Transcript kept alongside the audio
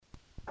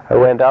I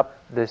went up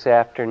this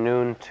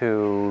afternoon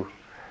to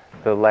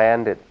the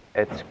land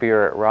at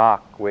Spirit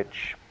Rock,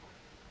 which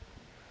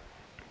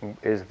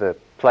is the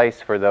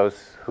place, for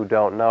those who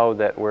don't know,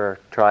 that we're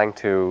trying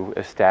to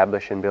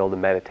establish and build a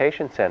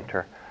meditation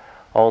center,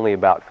 only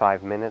about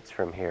 5 minutes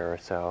from here or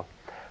so.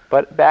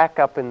 But back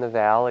up in the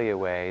valley a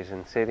ways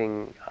and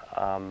sitting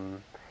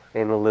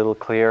in a little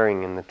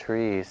clearing in the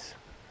trees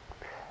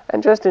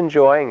and just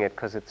enjoying it,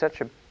 because it's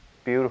such a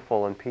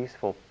beautiful and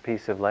peaceful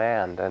piece of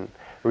land and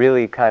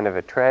really kind of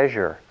a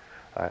treasure,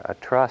 a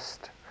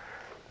trust.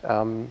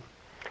 And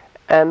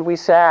we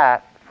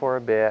sat for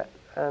a bit,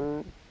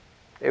 and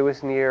it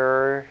was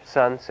near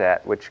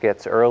sunset, which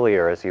gets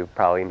earlier, as you've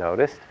probably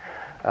noticed.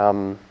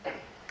 And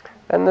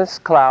the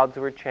clouds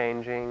were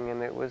changing,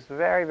 and it was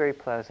very, very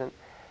pleasant.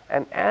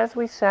 And as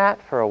we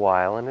sat for a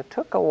while, and it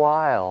took a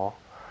while,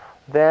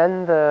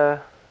 then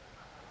the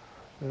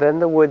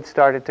woods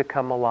started to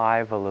come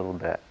alive a little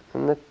bit.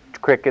 And the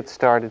crickets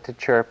started to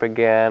chirp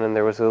again, and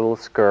there was a little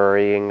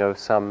scurrying of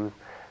some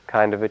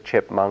kind of a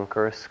chipmunk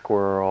or a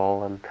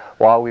squirrel. And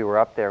while we were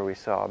up there, we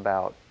saw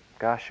about,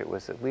 it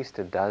was at least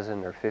a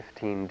dozen or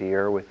 15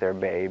 deer with their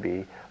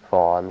baby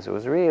fawns. It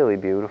was really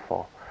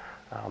beautiful.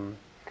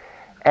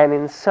 And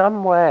in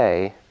some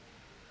way,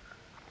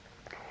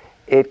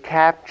 it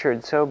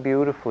captured so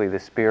beautifully the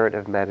spirit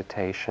of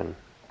meditation,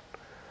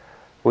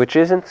 which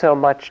isn't so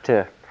much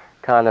to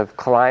kind of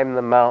climb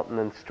the mountain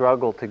and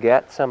struggle to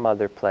get some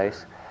other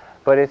place,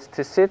 but it's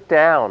to sit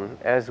down,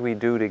 as we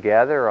do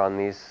together on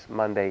these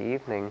Monday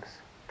evenings,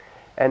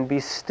 and be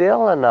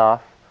still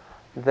enough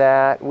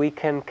that we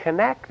can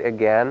connect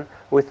again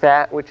with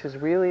that which is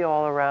really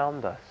all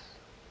around us.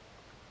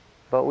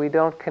 But we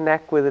don't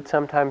connect with it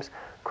sometimes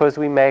because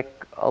we make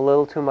a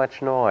little too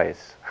much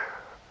noise,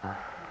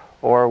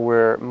 or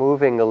we're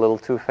moving a little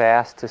too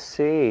fast to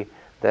see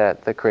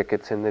that the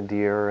crickets and the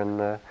deer and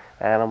the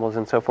animals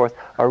and so forth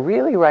are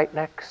really right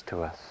next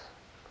to us.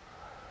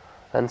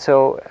 And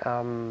so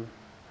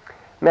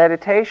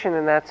meditation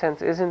in that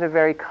sense isn't a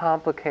very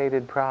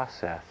complicated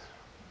process.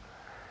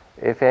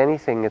 If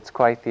anything, it's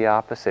quite the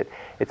opposite.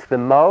 It's the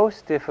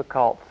most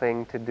difficult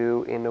thing to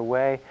do in a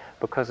way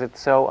because it's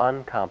so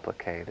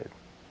uncomplicated.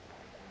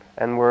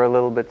 And we're a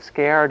little bit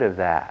scared of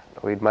that.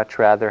 We'd much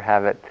rather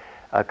have it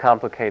a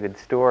complicated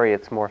story.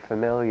 It's more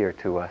familiar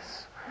to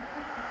us.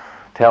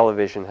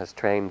 Television has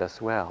trained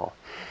us well.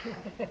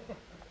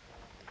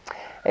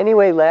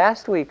 Anyway,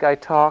 last week I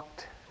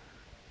talked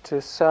to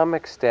some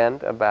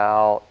extent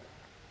about,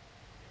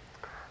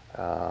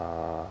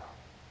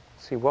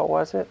 what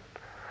was it?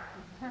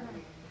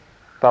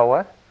 About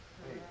what?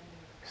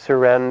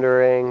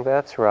 Surrendering,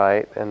 that's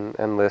right,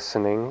 and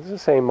listening. It's the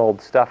same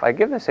old stuff. I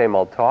give the same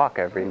old talk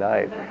every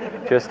night.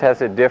 Just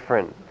has a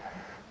different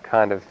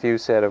kind of few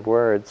set of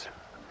words.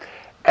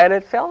 And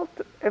it felt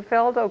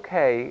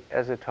okay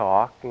as a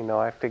talk. You know,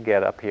 I have to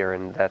get up here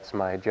and that's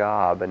my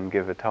job and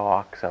give a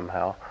talk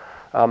somehow.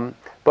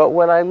 But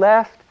when I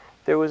left,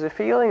 there was a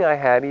feeling I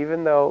had,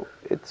 even though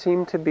it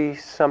seemed to be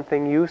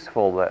something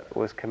useful that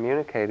was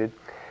communicated,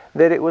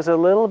 that it was a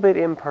little bit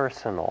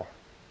impersonal.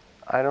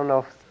 I don't know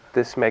if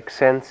this makes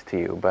sense to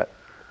you, but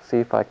see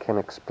if I can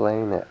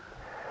explain it.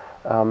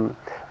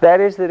 That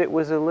is, that it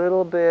was a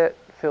little bit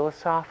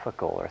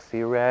philosophical or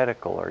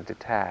theoretical or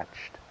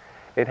detached.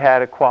 It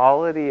had a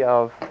quality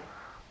of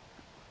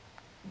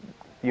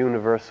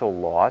universal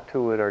law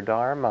to it, or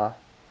dharma.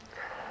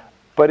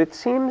 But it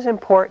seems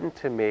important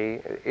to me,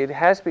 it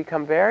has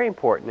become very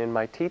important in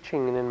my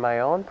teaching and in my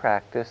own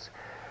practice,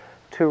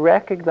 to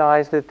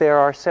recognize that there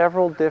are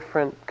several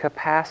different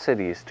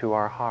capacities to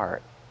our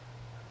heart.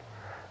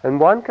 And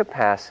one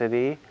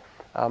capacity,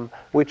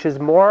 which is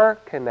more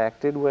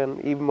connected,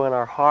 even when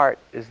our heart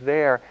is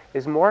there,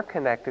 is more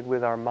connected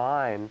with our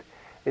mind,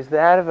 is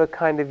that of a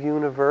kind of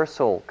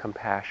universal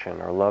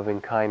compassion or loving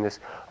kindness,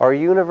 or a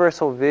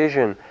universal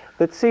vision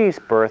that sees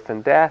birth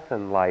and death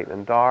and light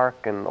and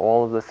dark and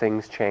all of the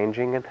things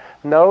changing, and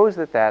knows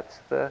that that's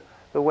the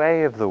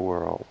way of the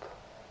world.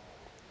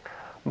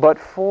 But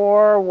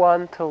for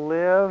one to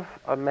live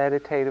a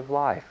meditative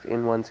life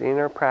in one's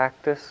inner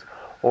practice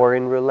or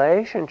in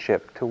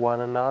relationship to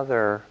one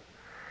another,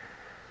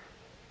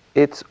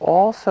 it's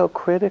also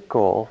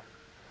critical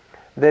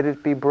that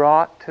it be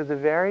brought to the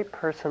very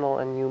personal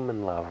and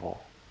human level.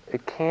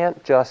 It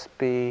can't just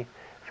be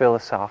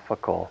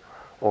philosophical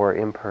or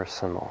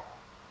impersonal.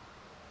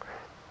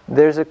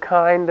 There's a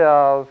kind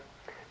of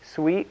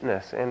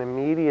sweetness and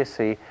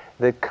immediacy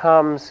that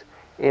comes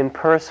in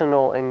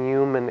personal and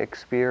human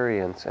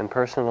experience and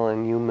personal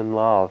and human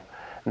love,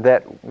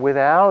 that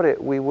without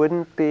it we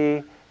wouldn't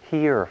be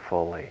here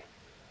fully.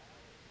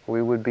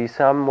 We would be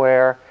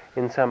somewhere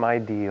in some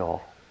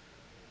ideal.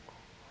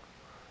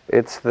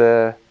 It's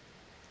the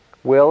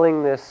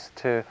willingness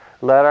to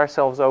let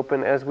ourselves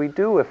open, as we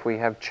do if we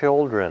have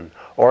children,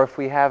 or if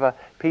we have a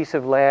piece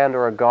of land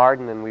or a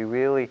garden and we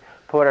really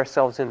put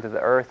ourselves into the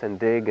earth and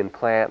dig and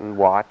plant and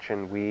watch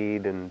and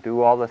weed and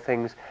do all the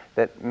things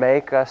that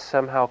make us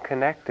somehow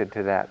connected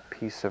to that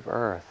piece of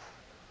earth.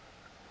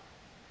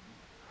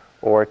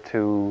 Or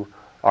to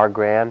our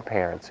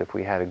grandparents if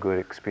we had a good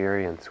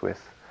experience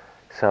with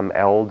some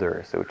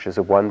elders, which is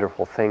a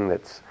wonderful thing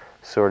that's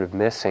sort of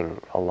missing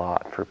a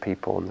lot for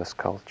people in this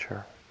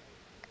culture.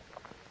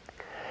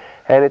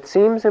 And it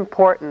seems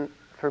important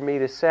for me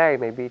to say,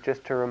 maybe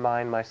just to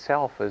remind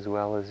myself as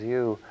well as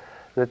you,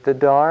 that the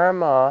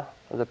Dharma,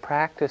 the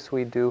practice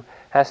we do,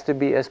 has to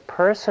be as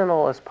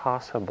personal as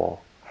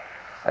possible,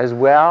 as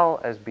well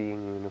as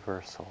being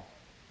universal.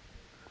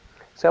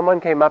 Someone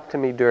came up to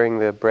me during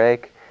the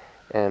break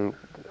and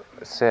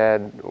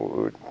said,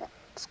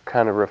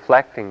 kind of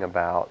reflecting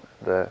about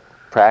the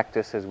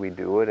practice as we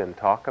do it and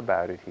talk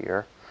about it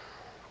here.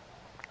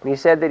 He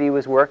said that he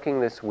was working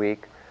this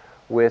week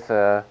with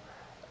a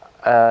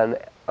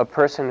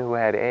person who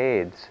had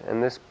AIDS,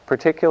 and this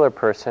particular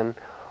person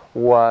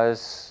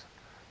was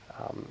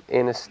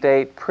in a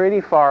state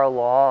pretty far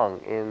along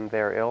in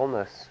their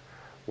illness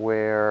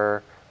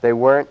where they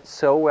weren't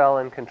so well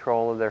in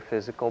control of their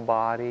physical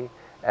body,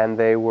 and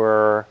they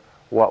were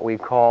what we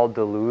call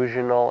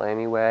delusional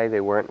anyway.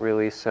 They weren't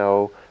really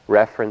so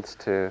referenced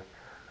to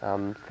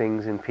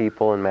things in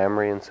people and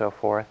memory and so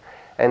forth,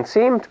 and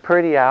seemed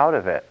pretty out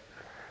of it.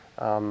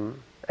 And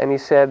he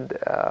said,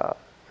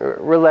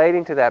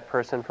 relating to that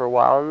person for a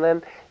while, and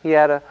then he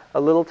had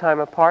a little time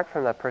apart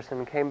from that person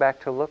and came back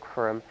to look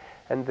for him,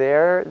 and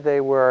there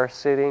they were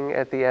sitting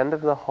at the end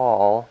of the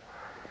hall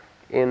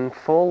in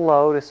full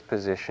lotus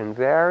position,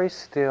 very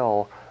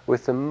still,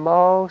 with the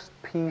most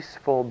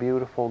peaceful,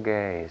 beautiful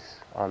gaze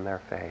on their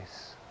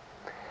face.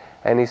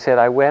 And he said,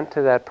 I went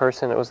to that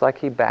person, it was like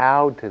he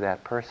bowed to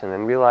that person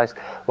and realized,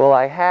 well,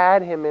 I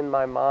had him in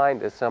my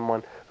mind as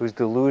someone who's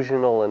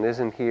delusional and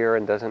isn't here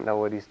and doesn't know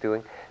what he's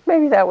doing.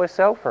 Maybe that was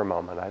so for a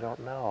moment, I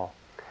don't know.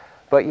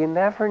 But you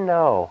never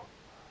know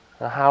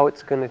how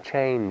it's going to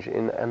change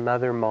in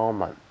another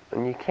moment.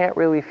 And you can't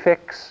really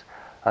fix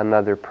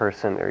another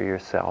person or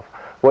yourself.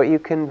 What you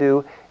can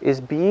do is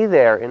be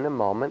there in the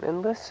moment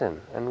and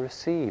listen and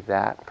receive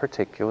that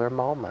particular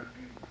moment.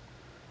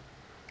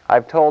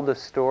 I've told a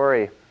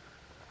story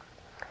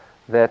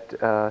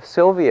that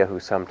Sylvia, who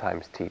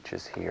sometimes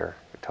teaches here,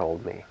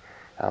 told me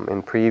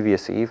in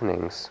previous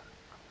evenings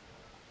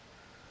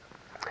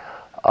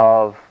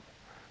of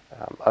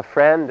a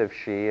friend of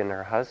she and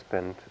her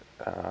husband,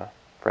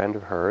 friend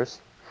of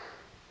hers,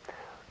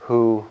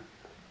 who,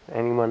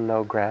 anyone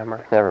know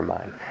grammar? Never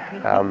mind.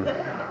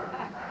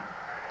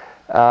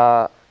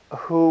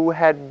 Who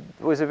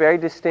was a very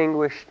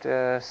distinguished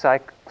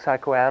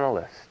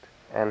psychoanalyst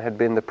and had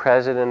been the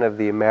president of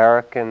the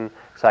American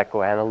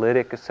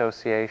Psychoanalytic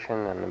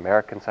Association and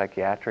American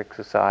Psychiatric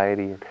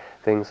Society and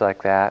things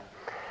like that.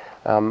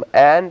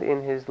 And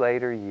in his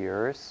later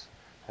years,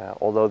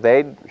 although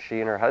she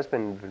and her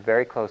husband were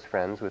very close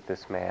friends with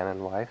this man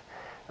and wife,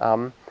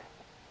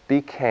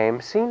 became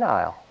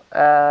senile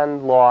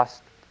and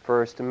lost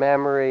first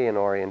memory and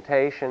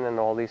orientation and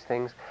all these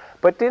things,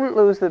 but didn't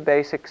lose the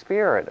basic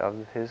spirit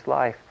of his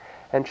life.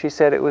 And she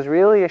said it was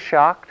really a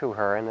shock to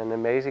her and an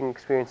amazing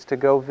experience to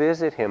go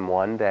visit him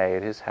one day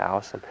at his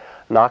house and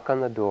knock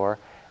on the door.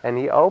 And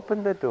he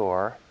opened the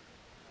door,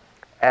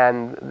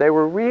 and they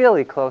were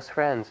really close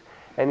friends.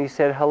 And he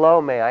said, hello,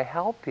 may I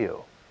help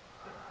you?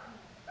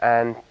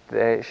 And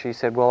she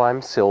said, well,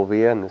 I'm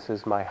Sylvia, and this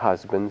is my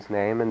husband's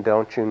name, and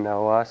don't you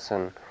know us?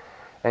 And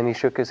he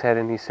shook his head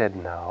and he said,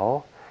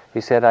 no. He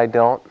said, I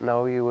don't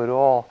know you at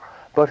all.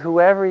 But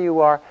whoever you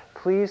are,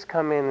 please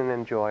come in and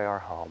enjoy our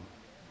home.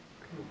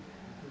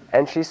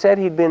 And she said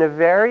he'd been a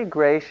very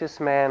gracious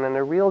man and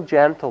a real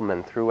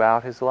gentleman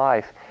throughout his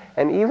life.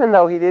 And even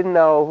though he didn't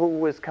know who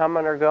was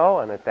coming or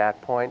going at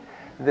that point,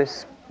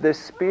 the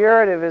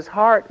spirit of his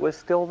heart was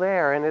still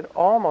there, and it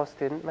almost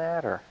didn't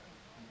matter.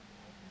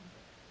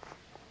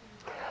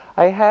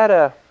 I had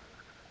a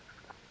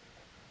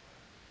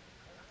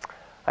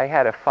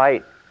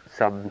fight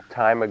some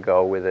time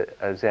ago with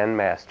a Zen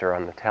master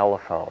on the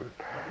telephone,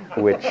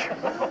 which,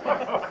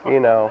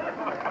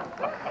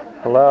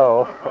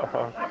 hello.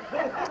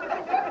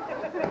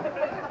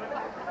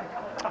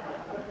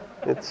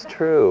 It's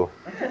true.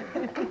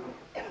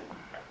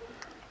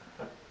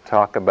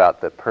 Talk about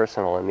the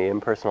personal and the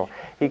impersonal.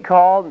 He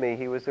called me.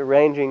 He was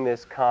arranging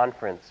this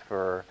conference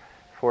for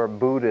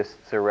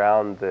Buddhists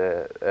around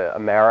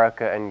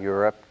America and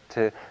Europe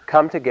to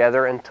come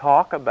together and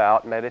talk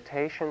about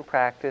meditation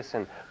practice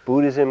and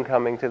Buddhism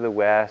coming to the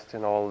West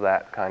and all of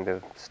that kind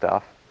of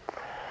stuff.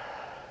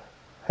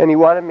 And he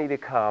wanted me to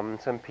come,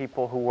 some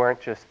people who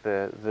weren't just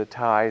the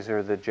Thais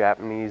or the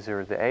Japanese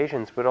or the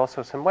Asians, but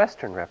also some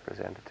Western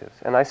representatives.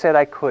 And I said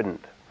I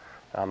couldn't.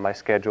 My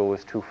schedule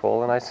was too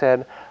full. And I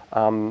said,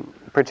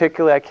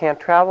 particularly I can't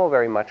travel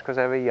very much because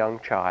I have a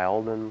young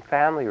child and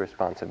family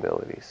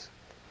responsibilities.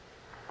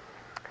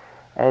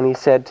 And he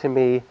said to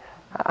me,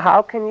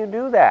 how can you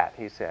do that?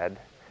 He said,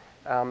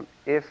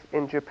 if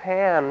in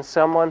Japan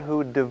someone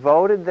who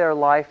devoted their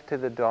life to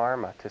the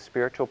Dharma, to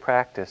spiritual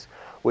practice,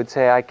 would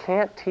say, I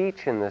can't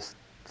teach in this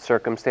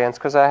circumstance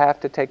because I have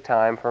to take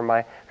time for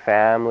my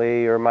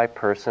family or my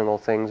personal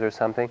things or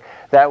something,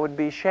 that would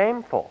be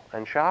shameful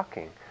and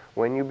shocking.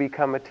 When you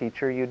become a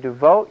teacher, you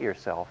devote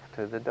yourself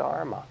to the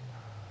Dharma.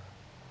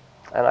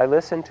 And I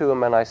listened to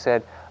him and I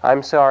said,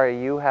 I'm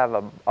sorry, you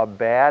have a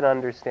bad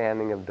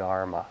understanding of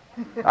Dharma.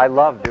 I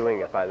love doing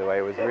it, by the way.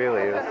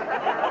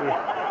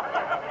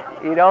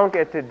 You don't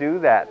get to do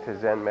that to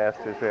Zen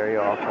masters very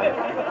often.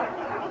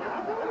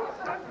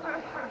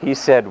 He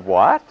said,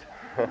 what?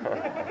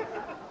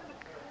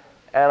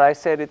 And I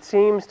said, it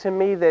seems to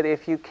me that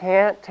if you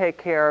can't take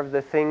care of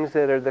the things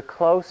that are the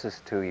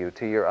closest to you,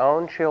 to your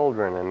own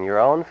children and your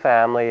own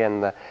family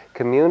and the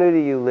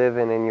community you live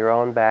in your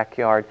own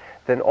backyard,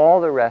 then all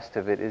the rest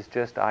of it is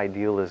just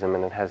idealism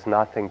and it has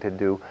nothing to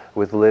do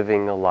with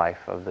living a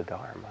life of the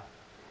Dharma.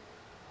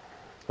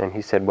 And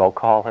he said, well,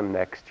 call him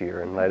next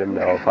year and let him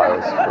know if I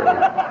was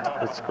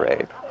free. It's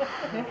great.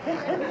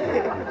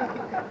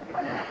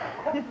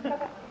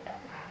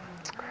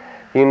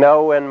 You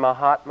know, when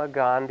Mahatma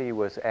Gandhi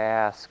was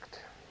asked,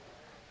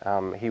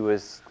 he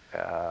was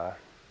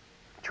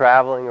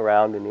traveling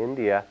around in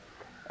India,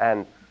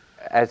 and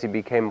as he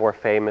became more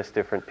famous,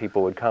 different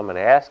people would come and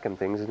ask him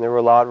things, and there were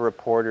a lot of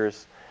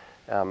reporters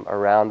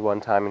around one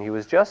time, and he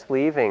was just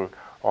leaving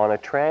on a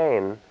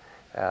train,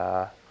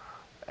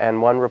 and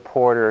one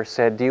reporter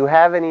said, do you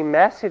have any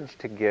message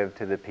to give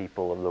to the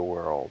people of the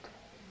world?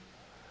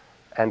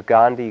 And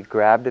Gandhi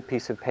grabbed a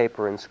piece of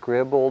paper and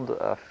scribbled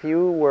a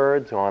few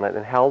words on it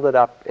and held it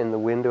up in the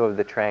window of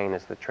the train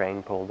as the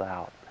train pulled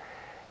out.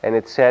 And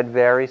it said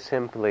very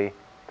simply,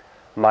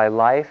 my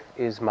life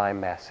is my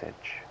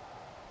message.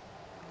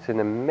 It's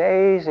an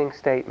amazing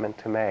statement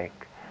to make.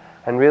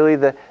 And really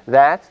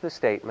that's the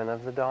statement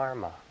of the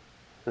Dharma.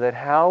 That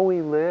how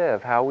we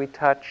live, how we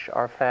touch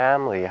our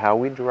family, how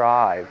we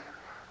drive.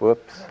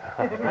 Whoops.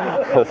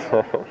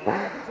 A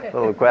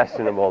little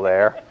questionable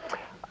there.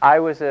 I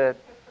was a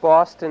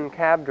Boston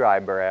cab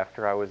driver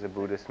after I was a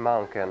Buddhist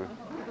monk, and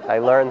I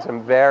learned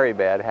some very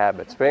bad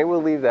habits. Maybe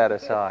we'll leave that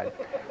aside.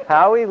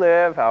 How we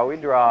live, how we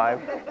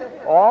drive,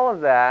 all of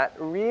that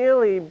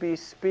really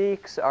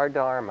bespeaks our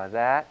Dharma.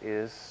 That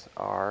is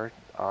our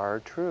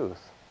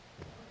truth.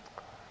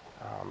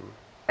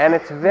 And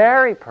it's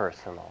very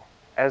personal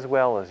as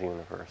well as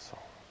universal.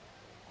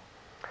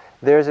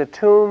 There's a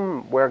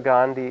tomb where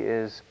Gandhi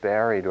is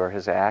buried, or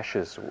his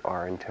ashes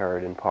are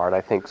interred in part.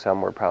 I think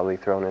some were probably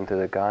thrown into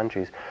the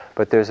Ganges.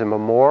 But there's a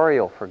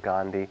memorial for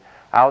Gandhi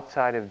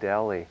outside of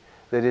Delhi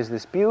that is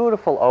this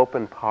beautiful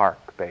open park,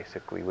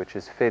 basically, which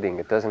is fitting.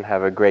 It doesn't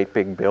have a great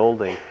big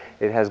building.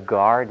 It has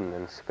garden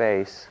and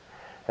space.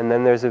 And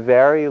then there's a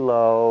very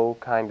low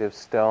kind of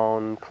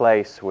stone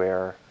place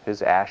where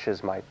his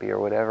ashes might be or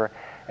whatever.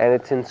 And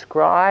it's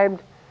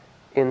inscribed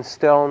in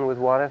stone with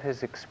one of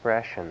his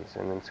expressions,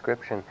 an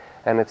inscription.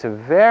 And it's a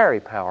very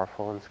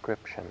powerful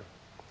inscription.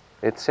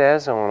 It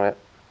says on it,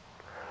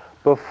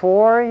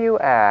 before you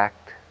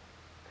act,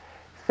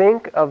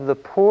 think of the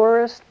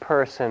poorest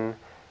person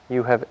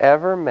you have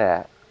ever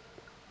met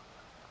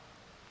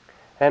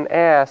and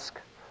ask,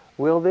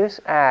 will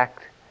this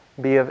act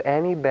be of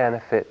any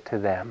benefit to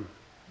them?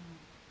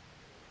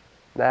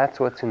 That's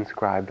what's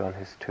inscribed on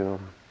his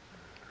tomb.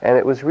 And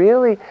it was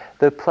really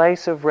the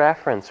place of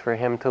reference for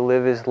him to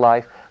live his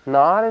life,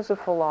 not as a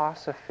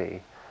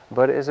philosophy,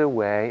 but as a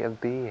way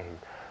of being.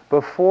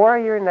 Before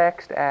your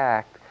next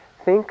act,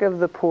 think of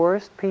the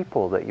poorest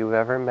people that you've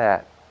ever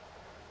met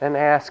and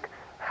ask,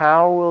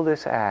 how will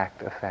this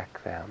act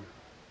affect them?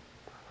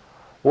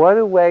 What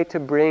a way to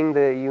bring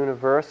the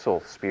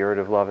universal spirit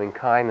of loving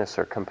kindness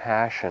or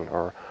compassion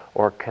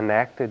or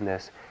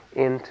connectedness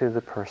into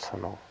the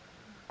personal.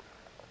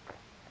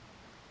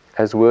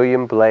 As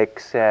William Blake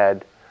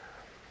said,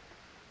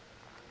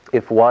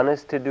 if one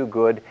is to do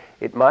good,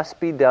 it must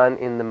be done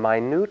in the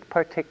minute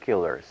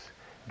particulars.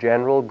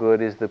 General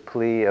good is the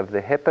plea of the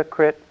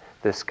hypocrite,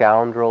 the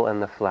scoundrel, and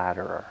the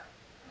flatterer.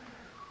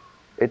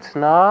 It's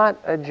not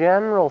a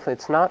general,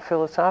 it's not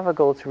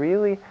philosophical, it's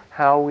really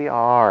how we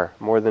are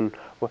more than,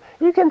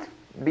 you can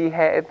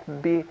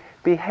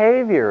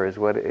behavior is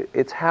what,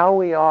 it's how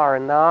we are,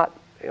 not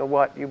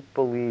what you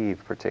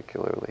believe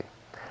particularly.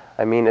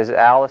 I mean, as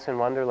Alice in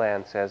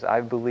Wonderland says,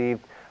 I've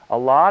believed a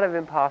lot of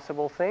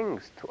impossible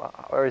things,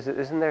 or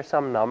isn't there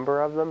some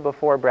number of them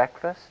before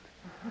breakfast?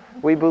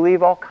 We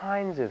believe all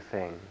kinds of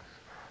things,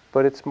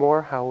 but it's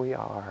more how we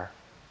are.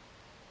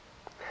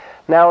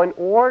 Now, in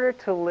order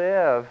to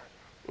live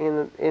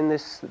in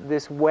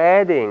this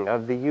wedding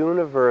of the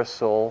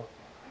universal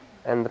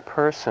and the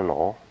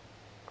personal,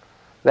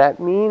 that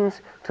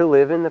means to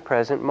live in the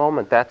present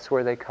moment. That's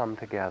where they come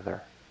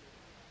together.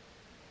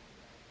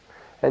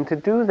 And to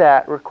do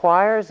that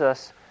requires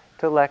us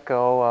to let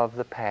go of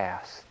the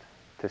past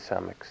to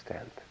some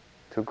extent,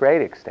 to a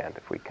great extent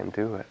if we can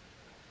do it.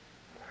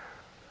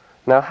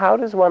 Now, how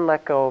does one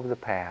let go of the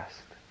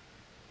past?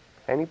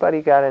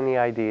 Anybody got any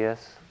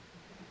ideas?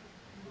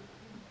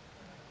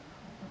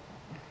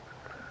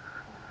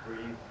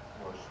 Breathe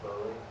more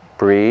slowly.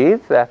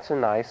 Breathe, that's a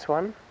nice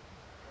one.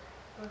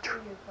 Go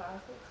through your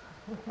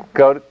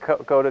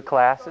classes. Go to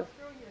classes?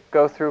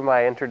 Go through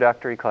my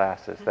introductory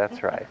classes,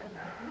 that's right.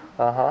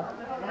 Uh-huh.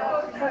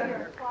 Go through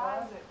your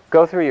closets.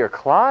 Go through your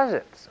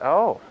closets.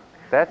 Oh,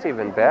 that's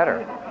even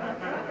better.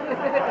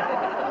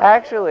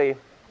 Actually,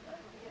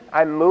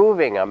 I'm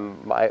moving.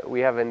 We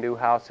have a new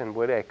house in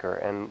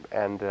Woodacre,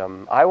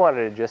 and I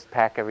wanted to just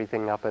pack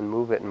everything up and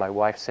move it, and my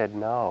wife said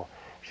no.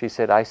 She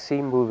said, I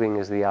see moving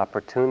as the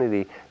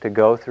opportunity to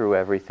go through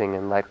everything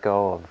and let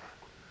go of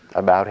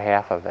about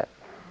half of it.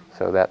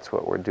 So that's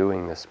what we're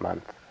doing this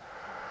month.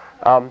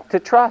 To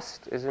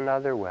trust is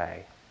another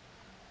way.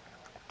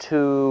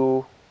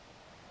 To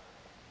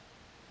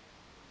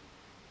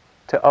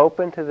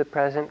open to the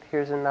present,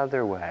 here's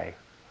another way,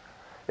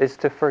 is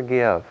to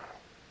forgive.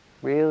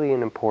 Really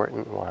an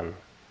important one,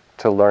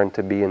 to learn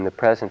to be in the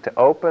present. To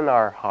open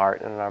our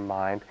heart and our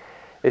mind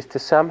is to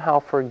somehow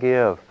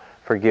forgive.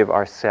 Forgive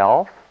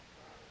ourselves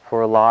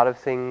for a lot of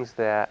things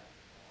that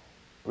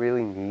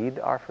really need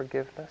our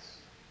forgiveness.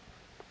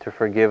 To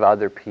forgive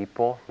other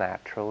people,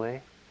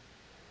 naturally.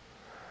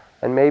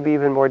 And maybe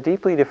even more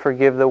deeply to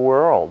forgive the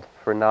world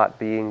for not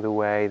being the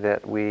way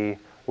that we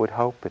would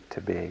hope it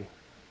to be.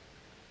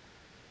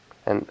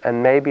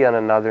 And maybe on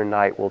another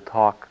night we'll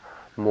talk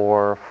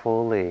more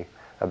fully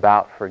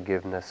about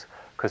forgiveness,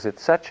 because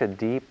it's such a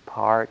deep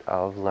part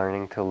of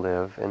learning to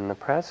live in the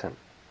present.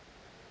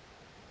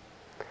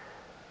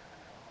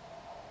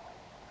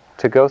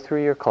 To go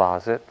through your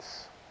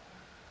closets,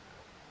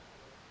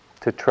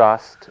 to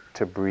trust,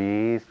 to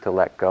breathe, to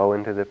let go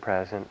into the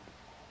present,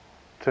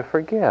 to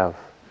forgive.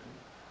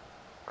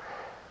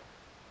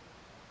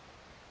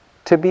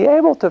 To be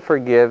able to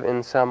forgive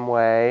in some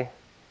way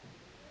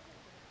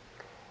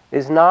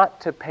is not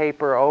to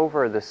paper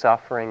over the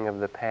suffering of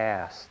the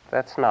past.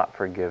 That's not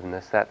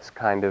forgiveness. That's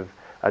kind of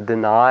a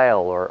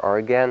denial or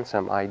again,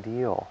 some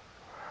ideal.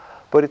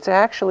 But it's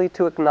actually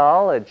to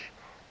acknowledge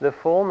the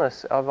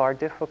fullness of our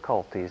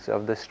difficulties,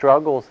 of the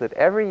struggles that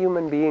every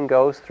human being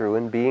goes through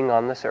in being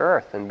on this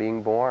earth and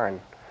being born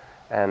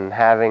and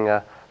having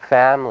a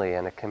family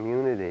and a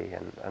community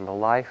and a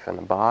life and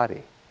a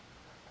body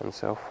and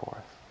so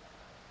forth.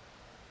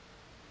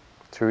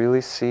 To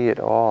really see it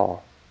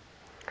all.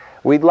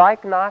 We'd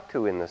like not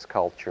to in this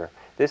culture.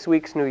 This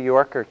week's New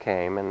Yorker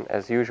came, and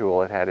as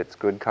usual, it had its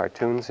good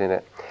cartoons in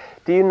it.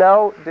 Do you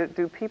know?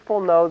 Do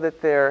people know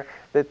that there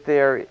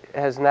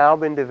has now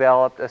been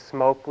developed a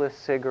smokeless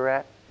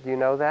cigarette? Do you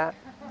know that?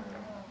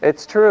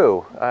 It's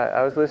true.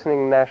 I was listening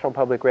to National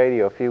Public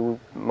Radio a few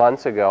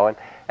months ago,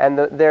 and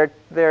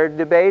they're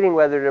debating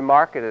whether to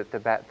market it to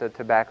the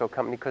tobacco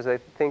company because they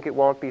think it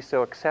won't be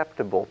so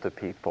acceptable to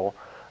people.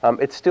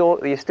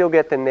 You still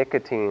get the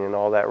nicotine and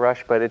all that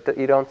rush, but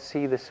you don't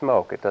see the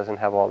smoke. It doesn't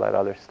have all that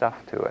other stuff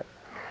to it.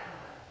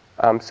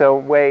 So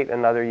wait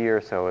another year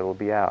or so, it'll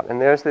be out. And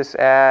there's this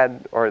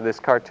ad, or this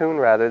cartoon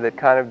rather, that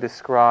kind of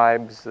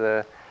describes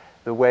the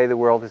way the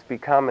world has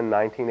become in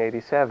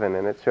 1987.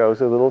 And it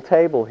shows a little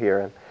table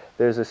here. And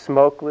there's a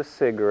smokeless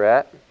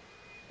cigarette,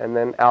 and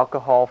then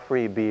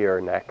alcohol-free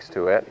beer next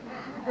to it.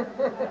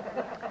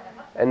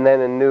 And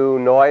then a new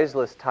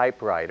noiseless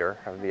typewriter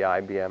of the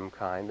IBM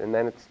kind. And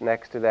then it's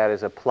next to that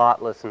is a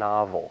plotless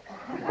novel,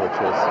 which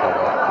is...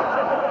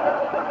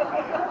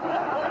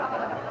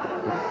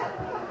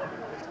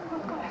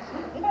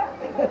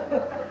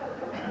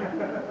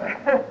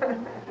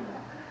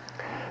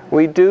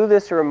 We do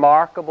this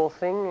remarkable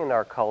thing in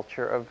our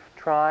culture of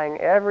trying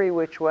every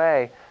which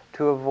way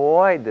to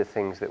avoid the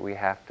things that we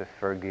have to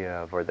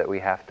forgive or that we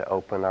have to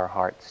open our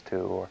hearts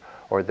to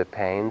or the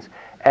pains.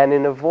 And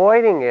in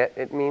avoiding it,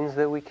 it means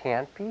that we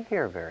can't be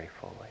here very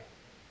fully.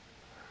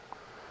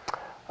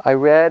 I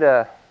read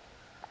a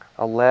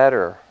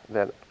letter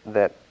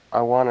that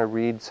I want to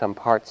read some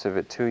parts of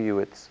it to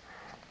you.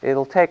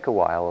 It'll take a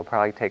while. It'll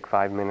probably take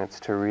 5 minutes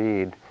to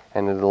read,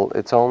 and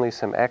it's only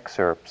some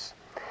excerpts.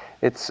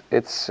 It's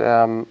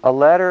a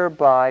letter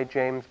by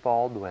James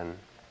Baldwin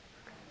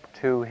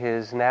to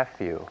his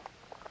nephew.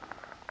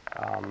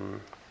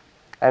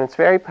 And it's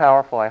very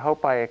powerful. I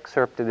hope I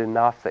excerpted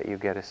enough that you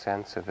get a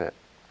sense of it.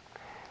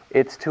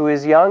 It's to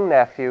his young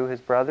nephew,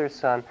 his brother's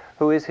son,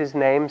 who is his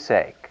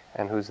namesake,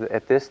 and who's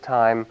at this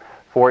time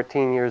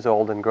 14 years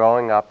old and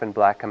growing up in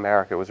Black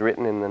America. It was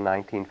written in the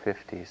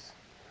 1950s.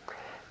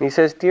 And he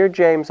says, "Dear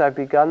James, I've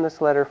begun this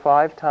letter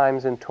 5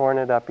 times and torn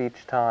it up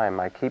each time.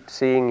 I keep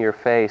seeing your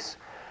face,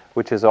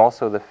 which is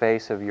also the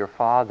face of your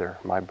father,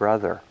 my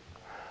brother.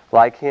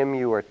 Like him,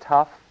 you are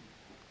tough,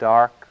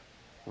 dark,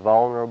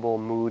 vulnerable,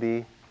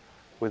 moody,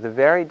 with a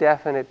very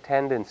definite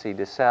tendency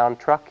to sound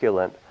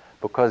truculent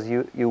because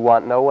you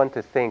want no one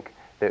to think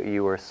that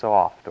you are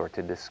soft or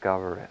to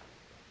discover it."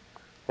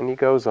 And he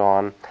goes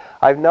on,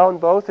 "I've known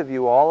both of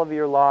you all of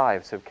your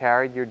lives, have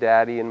carried your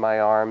daddy in my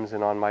arms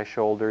and on my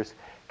shoulders,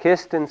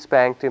 kissed and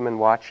spanked him and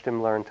watched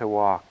him learn to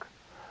walk.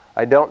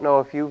 I don't know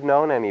if you've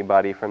known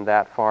anybody from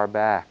that far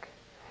back.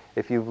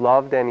 If you've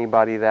loved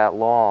anybody that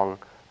long,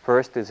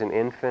 first as an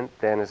infant,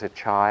 then as a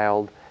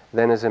child,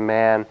 then as a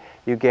man,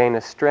 you gain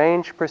a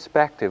strange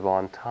perspective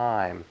on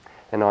time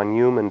and on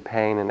human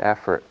pain and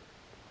effort.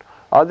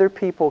 Other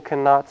people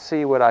cannot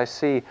see what I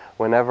see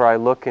whenever I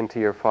look into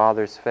your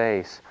father's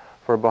face,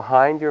 for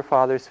behind your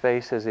father's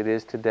face as it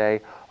is today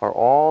are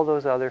all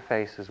those other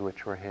faces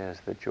which were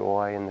his, the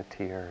joy and the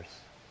tears."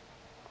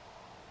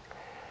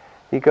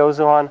 He goes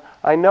on,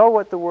 I know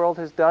what the world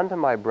has done to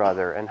my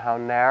brother and how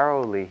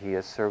narrowly he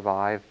has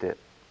survived it.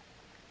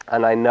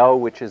 And I know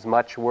which is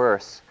much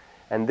worse,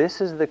 and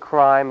this is the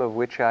crime of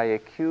which I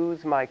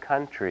accuse my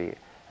country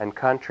and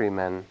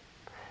countrymen,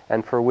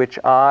 and for which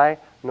I,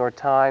 nor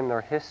time,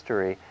 nor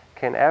history,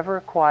 can ever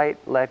quite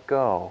let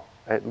go,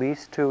 at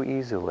least too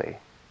easily.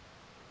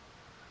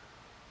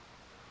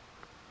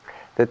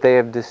 That they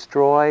have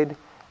destroyed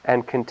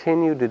and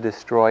continue to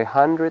destroy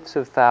hundreds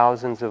of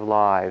thousands of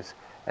lives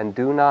and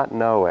do not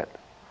know it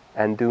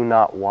and do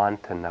not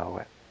want to know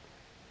it.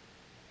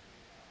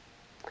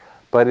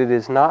 But it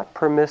is not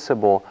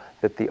permissible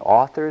that the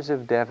authors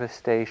of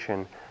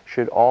devastation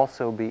should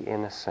also be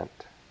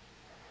innocent.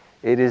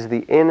 It is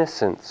the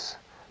innocence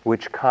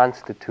which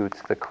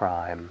constitutes the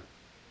crime.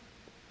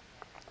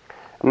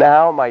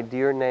 Now, my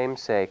dear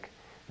namesake,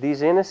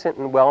 these innocent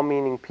and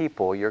well-meaning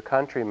people, your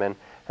countrymen,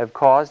 have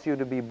caused you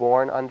to be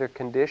born under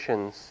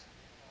conditions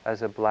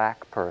as a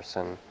black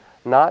person,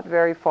 not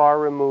very far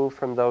removed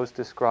from those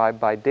described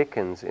by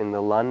Dickens in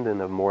the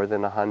London of more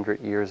than 100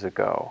 years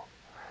ago.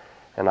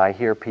 And I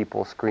hear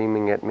people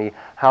screaming at me,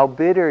 how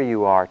bitter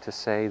you are to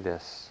say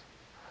this.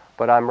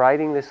 But I'm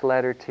writing this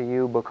letter to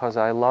you because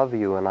I love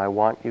you and I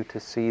want you to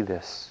see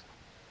this.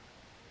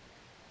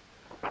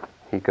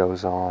 He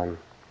goes on.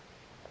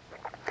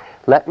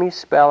 Let me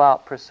spell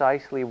out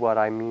precisely what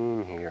I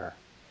mean here.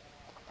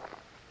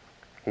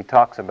 He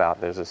talks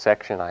about, there's a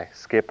section I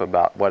skip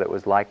about what it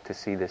was like to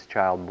see this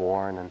child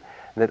born, and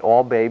that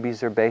all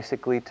babies are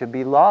basically to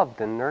be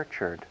loved and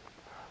nurtured.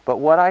 But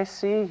what I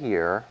see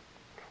here,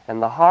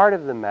 and the heart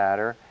of the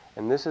matter,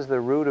 and this is the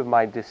root of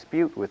my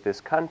dispute with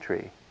this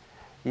country,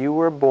 you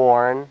were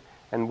born,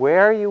 and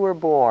where you were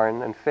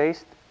born, and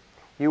faced,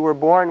 you were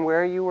born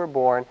where you were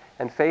born,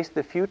 and faced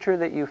the future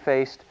that you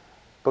faced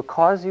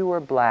because you were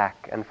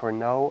black and for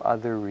no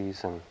other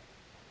reason.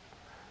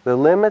 The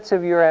limits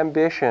of your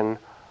ambition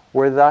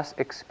were thus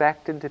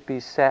expected to be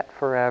set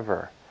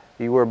forever.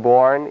 You were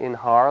born in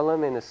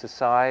Harlem in a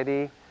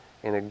society,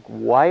 in a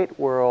white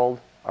world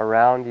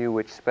around you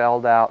which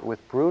spelled out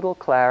with brutal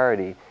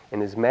clarity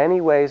in as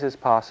many ways as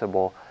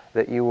possible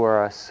that you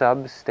were a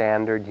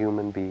substandard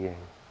human being.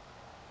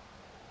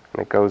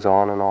 And it goes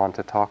on and on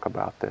to talk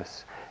about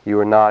this. You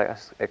were not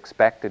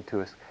expected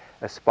to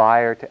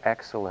aspire to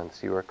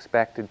excellence. You were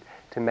expected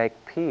to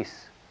make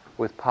peace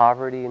with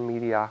poverty and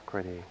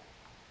mediocrity.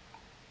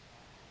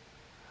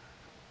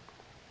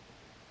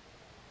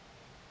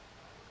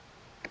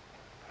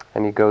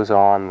 And he goes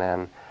on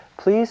then,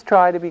 please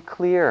try to be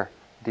clear,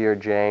 dear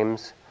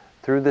James,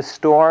 through the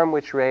storm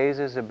which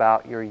rages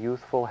about your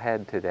youthful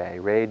head today,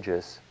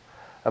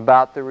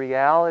 about the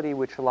reality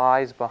which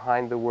lies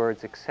behind the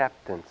words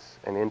acceptance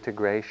and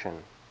integration.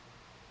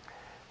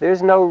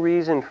 There's no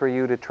reason for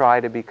you to try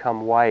to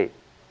become white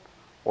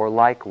or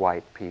like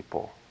white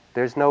people.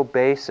 There's no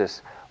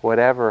basis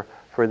whatever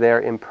for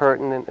their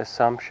impertinent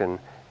assumption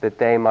that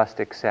they must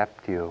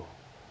accept you.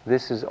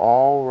 This is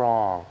all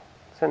wrong.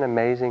 It's an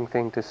amazing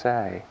thing to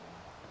say.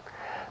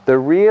 The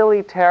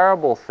really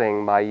terrible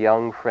thing, my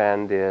young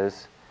friend,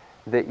 is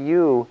that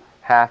you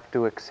have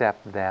to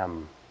accept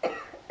them.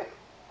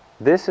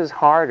 This is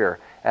harder,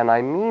 and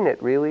I mean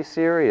it really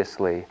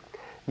seriously.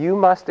 You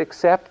must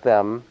accept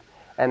them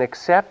and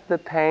accept the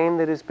pain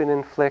that has been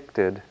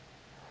inflicted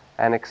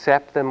and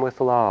accept them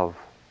with love.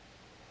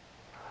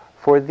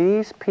 For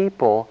these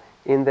people,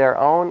 in their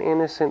own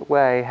innocent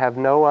way, have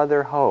no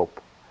other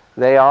hope.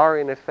 They are,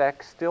 in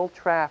effect, still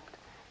trapped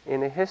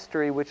in a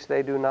history which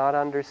they do not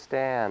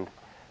understand,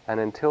 and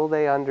until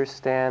they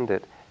understand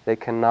it, they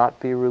cannot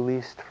be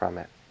released from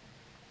it.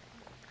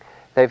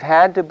 They've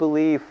had to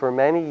believe for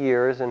many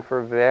years and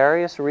for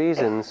various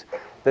reasons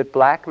that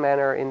black men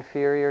are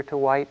inferior to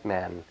white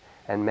men,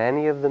 and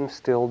many of them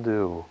still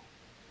do.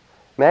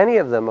 Many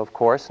of them, of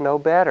course, know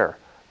better,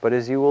 but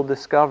as you will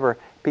discover,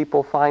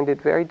 people find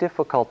it very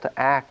difficult to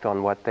act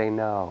on what they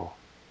know.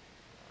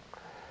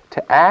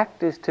 To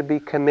act is to be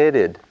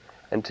committed,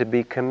 and to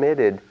be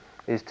committed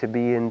is to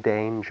be in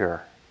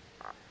danger.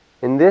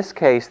 In this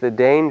case, the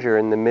danger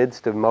in the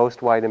midst of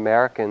most white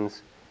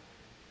Americans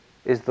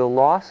is the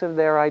loss of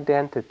their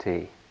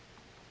identity.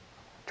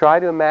 Try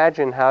to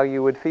imagine how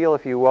you would feel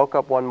if you woke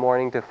up one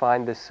morning to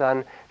find the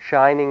sun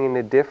shining in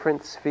a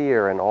different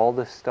sphere and all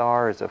the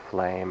stars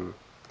aflame.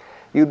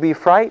 You'd be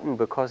frightened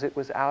because it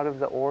was out of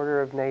the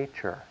order of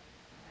nature.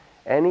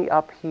 Any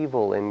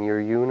upheaval in your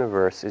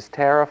universe is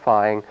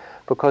terrifying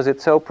because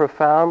it so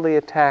profoundly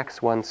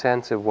attacks one's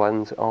sense of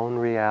one's own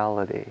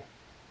reality.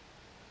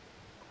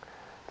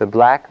 The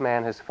black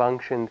man has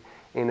functioned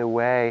in a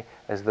way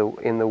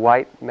in the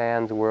white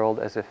man's world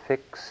as a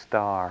fixed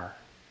star.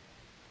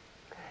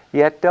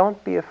 Yet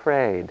don't be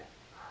afraid.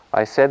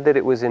 I said that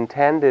it was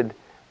intended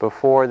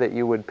before that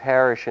you would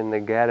perish in the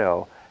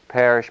ghetto,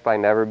 perish by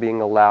never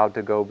being allowed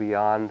to go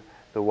beyond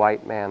the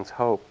white man's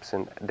hopes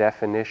and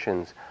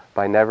definitions,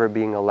 by never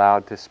being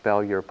allowed to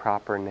spell your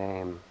proper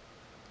name.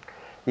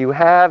 You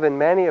have, and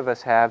many of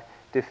us have,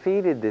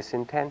 defeated this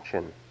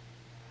intention.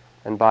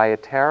 And by a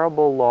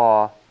terrible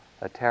law,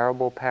 a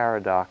terrible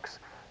paradox,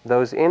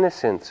 those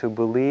innocents who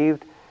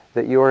believed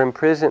that your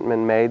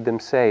imprisonment made them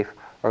safe,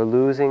 are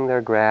losing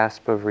their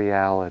grasp of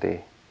reality.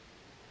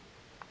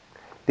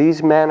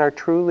 These men are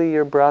truly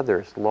your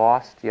brothers,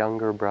 lost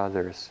younger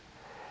brothers.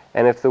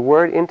 And if the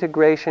word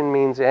integration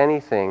means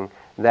anything,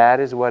 that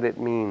is what it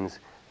means,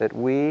 that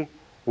we,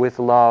 with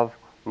love,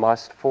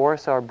 must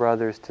force our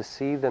brothers to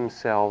see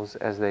themselves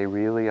as they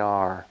really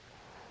are,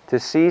 to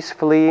cease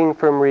fleeing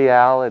from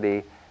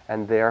reality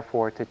and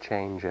therefore to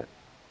change it.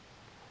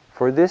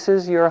 For this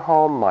is your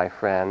home, my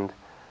friend.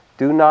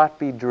 Do not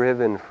be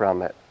driven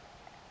from it.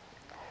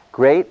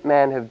 Great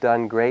men have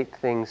done great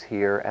things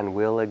here and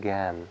will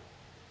again.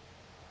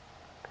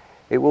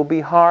 It will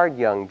be hard,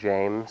 young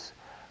James,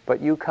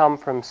 but you come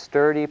from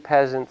sturdy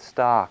peasant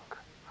stock,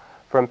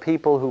 from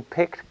people who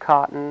picked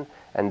cotton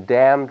and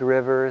dammed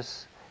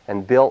rivers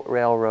and built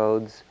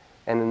railroads,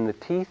 and in the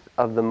teeth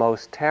of the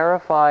most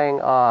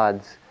terrifying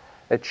odds,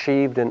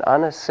 achieved an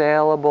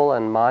unassailable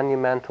and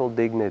monumental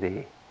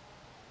dignity.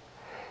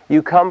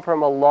 You come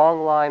from a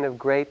long line of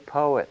great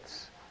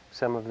poets,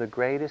 some of the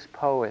greatest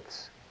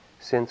poets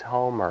since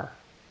Homer.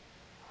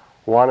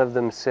 One of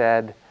them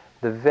said,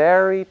 "The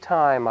very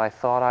time I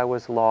thought I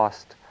was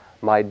lost,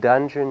 my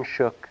dungeon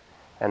shook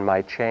and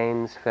my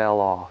chains fell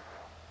off."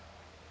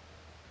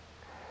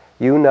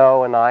 You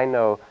know and I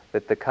know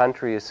that the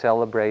country is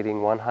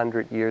celebrating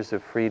 100 years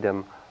of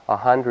freedom,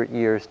 100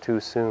 years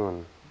too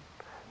soon.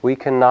 We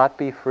cannot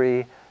be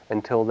free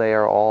until they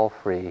are all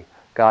free.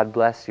 God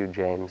bless you,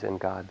 James, and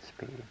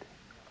Godspeed.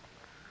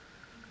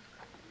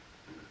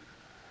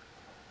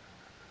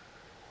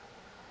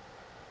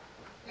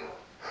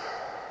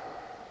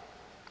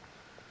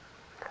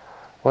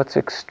 What's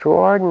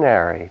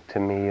extraordinary to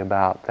me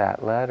about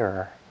that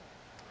letter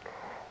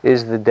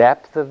is the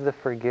depth of the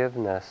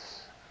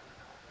forgiveness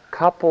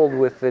coupled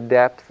with the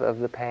depth of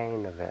the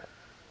pain of it.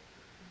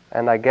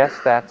 And I guess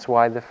that's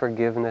why the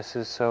forgiveness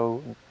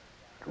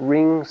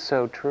rings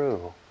so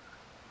true.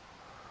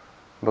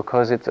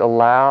 Because it's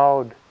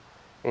allowed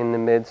in the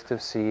midst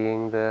of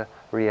seeing the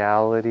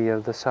reality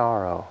of the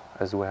sorrow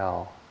as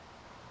well.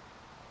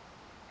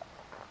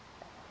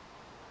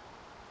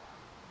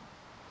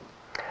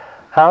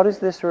 How does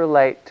this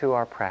relate to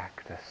our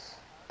practice,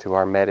 to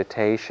our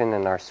meditation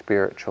and our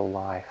spiritual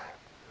life?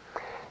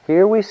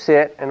 Here we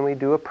sit and we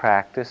do a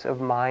practice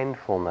of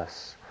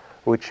mindfulness,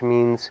 which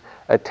means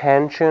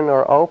attention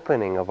or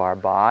opening of our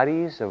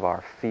bodies, of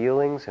our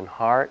feelings and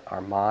heart,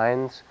 our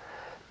minds,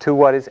 to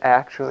what is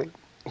actually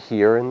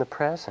here in the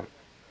present.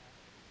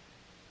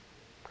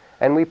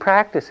 And we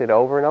practice it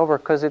over and over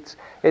because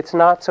it's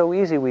not so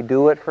easy. We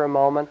do it for a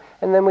moment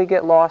and then we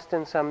get lost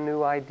in some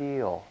new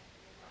ideal.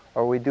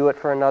 Or we do it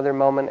for another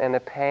moment and a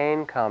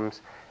pain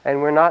comes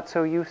and we're not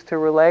so used to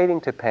relating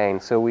to pain,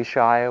 so we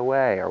shy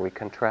away or we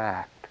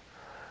contract.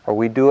 Or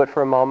we do it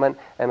for a moment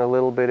and a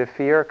little bit of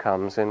fear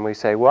comes and we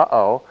say,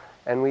 "Whoa,"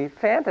 and we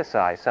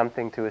fantasize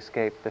something to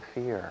escape the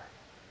fear.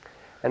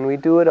 And we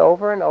do it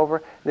over and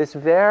over, this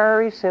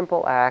very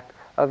simple act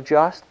of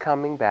just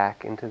coming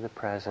back into the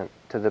present,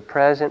 to the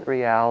present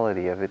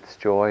reality of its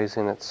joys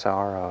and its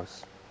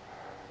sorrows.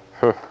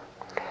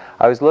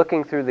 I was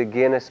looking through the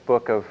Guinness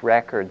Book of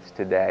Records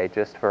today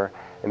just for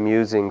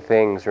amusing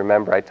things.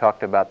 Remember, I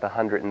talked about the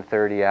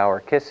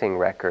 130-hour kissing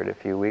record a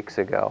few weeks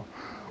ago.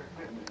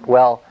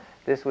 Well,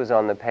 this was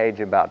on the page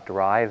about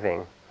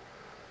driving.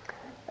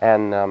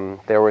 And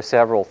there were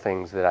several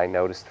things that I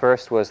noticed.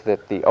 First was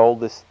that the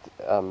oldest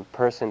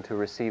person to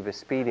receive a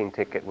speeding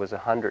ticket was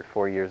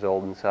 104 years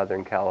old in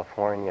Southern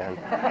California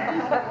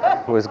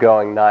and was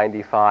going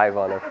 95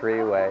 on a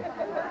freeway.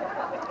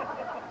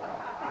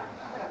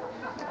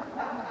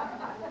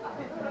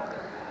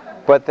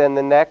 But then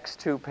the next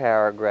two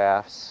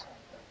paragraphs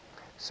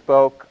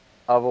spoke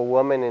of a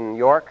woman in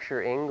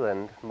Yorkshire,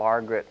 England,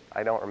 Margaret,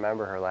 I don't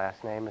remember her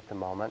last name at the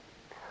moment,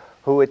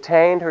 who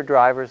attained her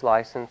driver's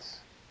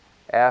license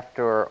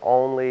after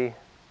only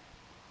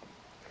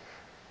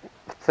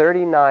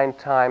 39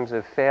 times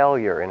of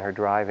failure in her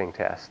driving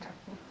test.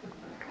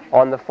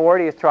 On the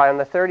 40th try, on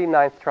the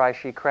 39th try,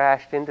 she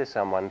crashed into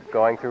someone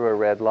going through a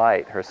red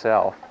light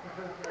herself.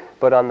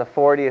 But on the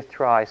 40th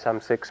try,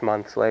 some 6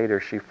 months later,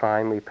 she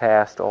finally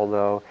passed,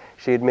 although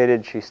she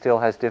admitted she still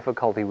has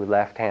difficulty with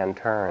left-hand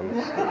turns.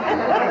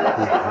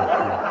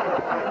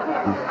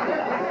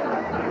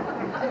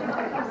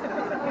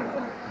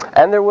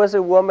 And there was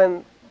a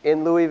woman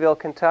in Louisville,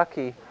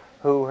 Kentucky,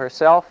 who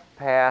herself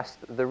passed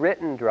the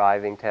written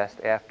driving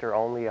test after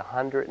only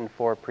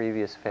 104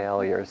 previous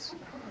failures.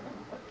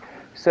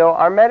 So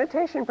our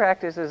meditation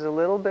practice is a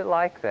little bit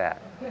like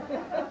that.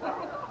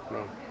 I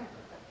mean,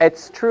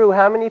 it's true,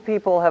 how many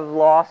people have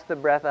lost the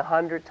breath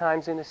 100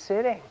 times in a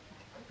sitting?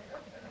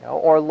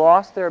 Or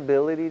lost their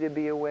ability to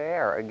be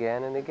aware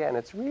again and again.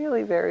 It's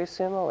really very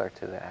similar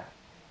to that.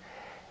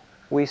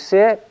 We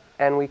sit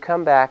and we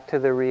come back to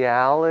the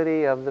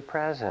reality of the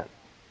present,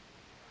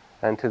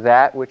 and to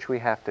that which we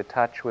have to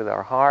touch with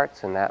our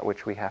hearts, and that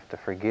which we have to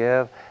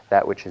forgive,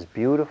 that which is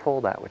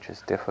beautiful, that which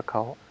is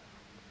difficult.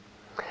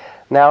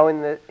 Now,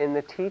 in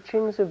the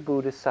teachings of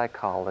Buddhist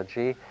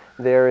psychology,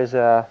 there is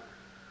a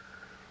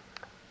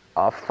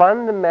a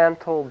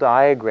fundamental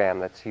diagram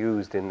that's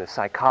used in the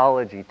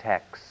psychology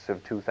texts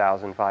of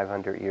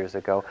 2,500 years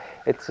ago.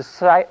 It's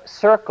a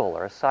circle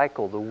or a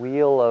cycle, the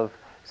wheel of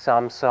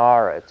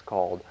samsara it's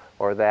called,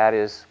 or that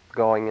is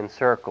going in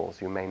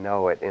circles. You may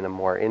know it in a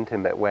more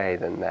intimate way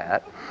than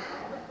that.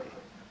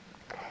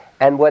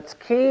 And what's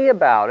key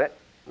about it,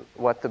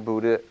 what the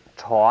Buddha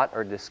taught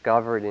or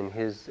discovered in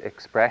his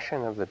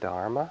expression of the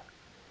Dharma,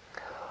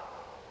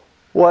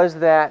 was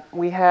that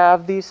we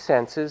have these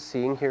senses,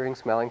 seeing, hearing,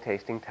 smelling,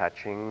 tasting,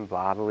 touching,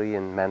 bodily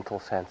and mental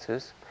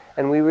senses,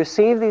 and we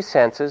receive these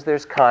senses.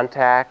 There's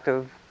contact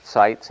of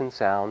sights and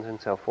sounds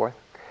and so forth.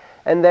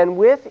 And then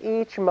with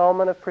each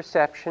moment of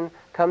perception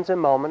comes a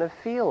moment of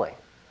feeling.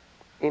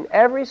 In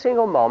every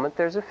single moment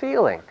there's a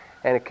feeling,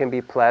 and it can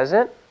be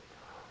pleasant,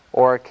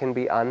 or it can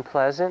be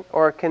unpleasant,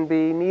 or it can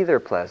be neither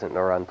pleasant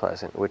nor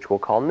unpleasant, which we'll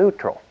call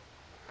neutral.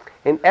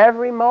 In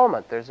every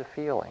moment there's a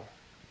feeling.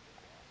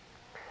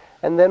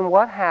 And then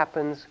what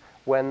happens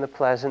when the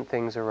pleasant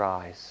things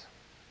arise?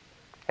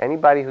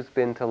 Anybody who's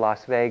been to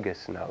Las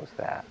Vegas knows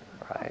that,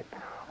 right?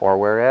 Or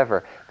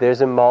wherever.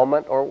 There's a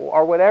moment,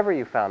 or whatever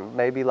you found.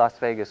 Maybe Las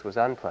Vegas was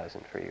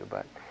unpleasant for you,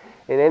 but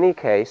in any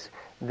case,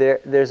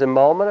 there's a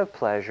moment of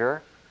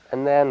pleasure,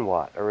 and then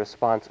what? A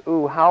response,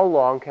 ooh, how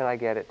long can I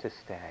get it to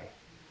stay?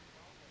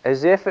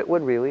 As if it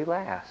would really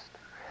last.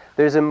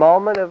 There's a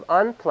moment of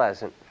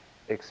unpleasant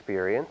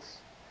experience,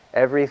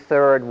 every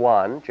third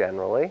one,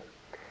 generally.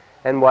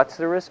 And what's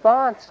the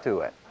response to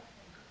it?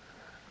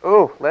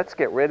 Ooh, let's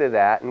get rid of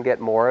that and get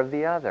more of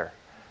the other.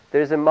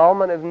 There's a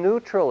moment of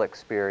neutral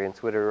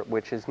experience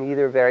which is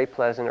neither very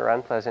pleasant or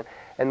unpleasant.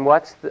 And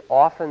what's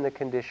often the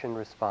conditioned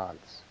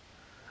response?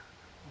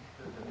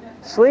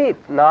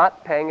 Sleep,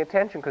 not paying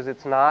attention because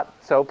it's not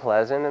so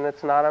pleasant and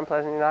it's not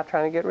unpleasant. You're not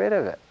trying to get rid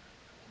of it.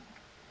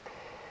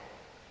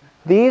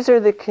 These are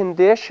the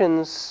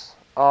conditions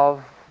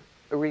of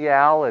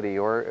reality,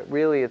 or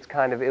really it's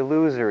kind of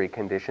illusory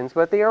conditions,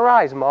 but they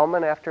arise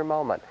moment after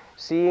moment.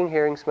 Seeing,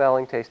 hearing,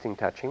 smelling, tasting,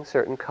 touching,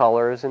 certain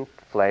colors and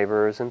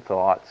flavors and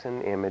thoughts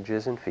and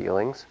images and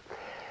feelings.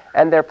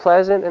 And they're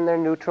pleasant and they're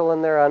neutral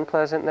and they're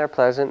unpleasant and they're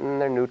pleasant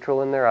and they're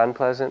neutral and they're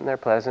unpleasant and they're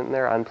pleasant and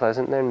they're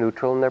unpleasant and they're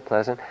neutral and they're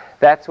pleasant.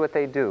 That's what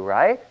they do,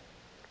 right?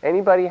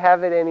 Anybody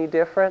have it any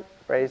different?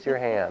 Raise your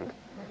hand.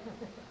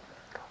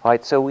 All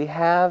right, so we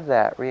have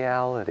that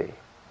reality.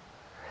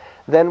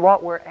 Then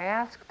what we're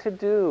asked to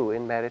do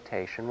in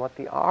meditation, what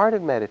the art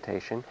of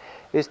meditation,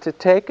 is to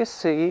take a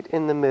seat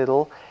in the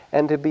middle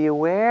and to be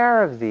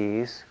aware of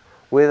these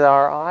with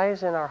our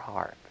eyes and our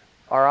heart.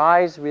 Our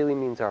eyes really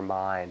means our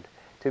mind.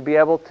 To be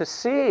able to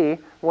see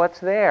what's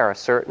there, a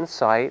certain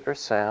sight or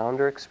sound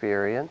or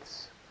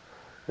experience.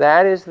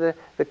 That is the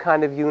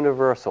kind of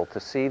universal, to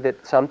see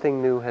that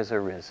something new has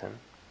arisen.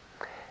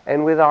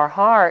 And with our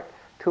heart,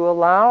 to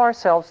allow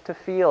ourselves to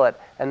feel it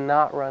and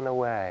not run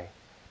away.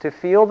 To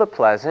feel the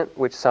pleasant,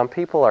 which some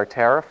people are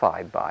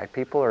terrified by.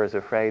 People are as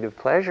afraid of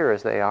pleasure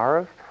as they are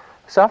of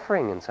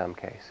suffering in some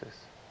cases.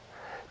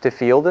 To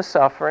feel the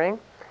suffering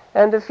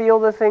and to feel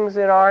the things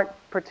that aren't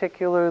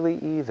particularly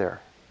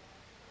either.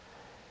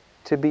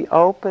 To be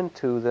open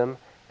to them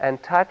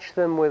and touch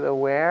them with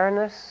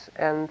awareness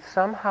and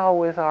somehow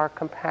with our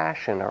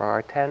compassion or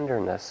our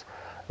tenderness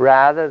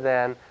rather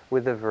than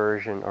with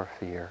aversion or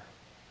fear.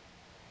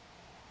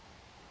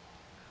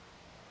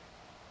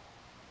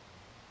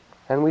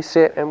 And we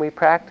sit and we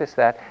practice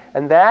that.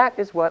 And that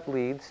is what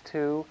leads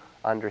to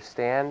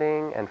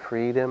understanding and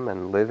freedom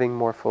and living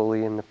more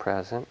fully in the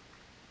present.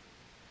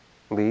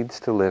 Leads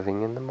to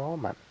living in the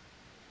moment.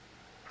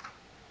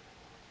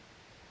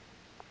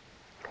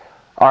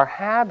 Our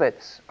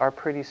habits are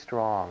pretty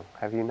strong.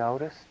 Have you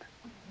noticed?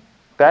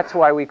 That's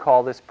why we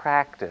call this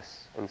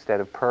practice instead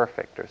of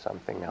perfect or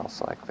something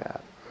else like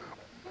that.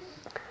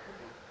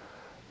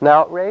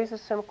 Now it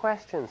raises some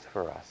questions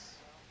for us.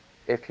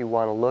 If you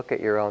want to look at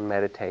your own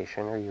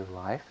meditation or your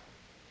life.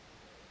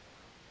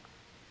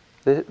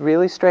 The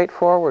really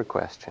straightforward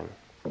question.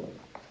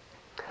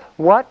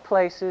 What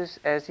places,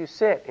 as you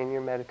sit in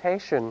your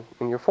meditation,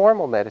 in your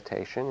formal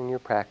meditation, in your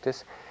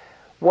practice,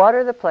 what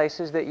are the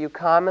places that you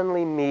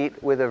commonly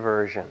meet with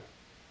aversion?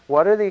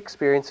 What are the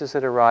experiences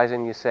that arise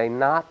and you say,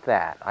 not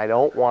that, I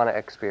don't want to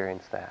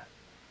experience that?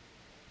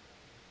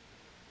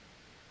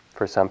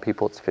 For some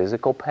people it's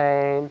physical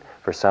pain,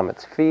 for some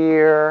it's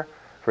fear,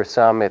 for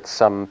some it's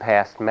some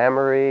past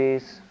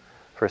memories.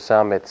 For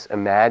some it's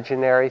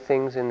imaginary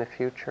things in the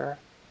future.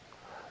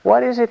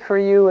 What is it for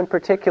you in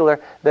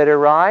particular that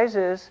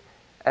arises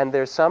and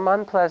there's some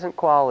unpleasant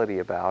quality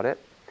about it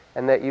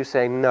and that you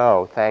say,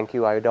 no, thank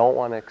you, I don't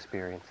want to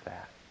experience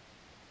that?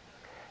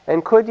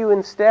 And could you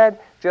instead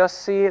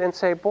just see it and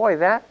say, boy,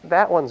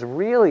 that one's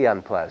really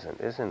unpleasant,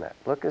 isn't it?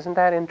 Look, isn't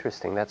that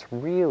interesting? That's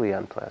really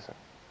unpleasant.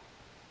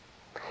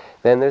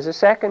 Then there's a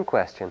second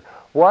question.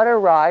 What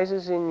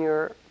arises in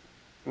your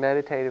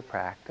meditative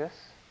practice?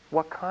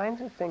 What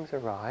kinds of things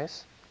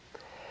arise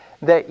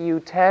that you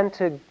tend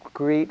to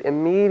greet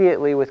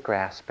immediately with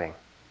grasping,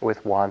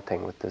 with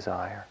wanting, with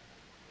desire?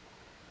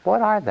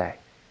 What are they?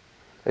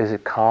 Is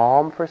it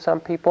calm for some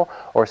people,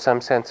 or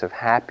some sense of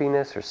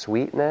happiness or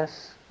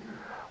sweetness,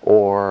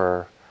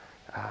 or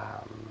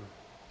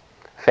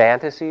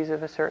fantasies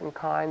of a certain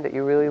kind that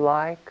you really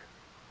like?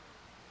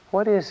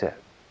 What is it?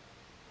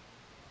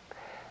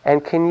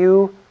 And can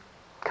you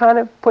kind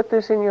of put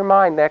this in your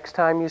mind next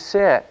time you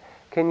sit?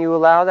 Can you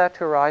allow that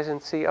to arise and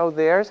see, oh,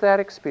 there's that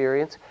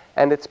experience,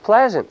 and it's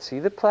pleasant. See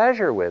the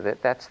pleasure with it.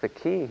 That's the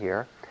key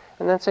here.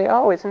 And then say,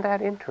 oh, isn't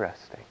that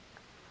interesting?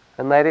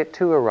 And let it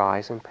too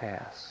arise and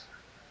pass.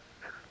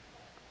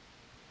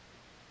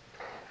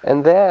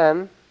 And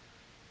then,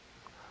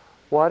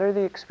 what are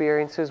the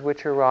experiences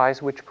which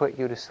arise which put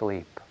you to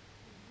sleep?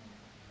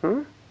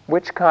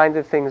 Which kind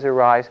of things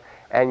arise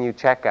and you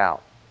check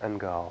out and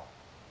go?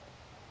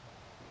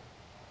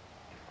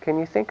 Can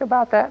you think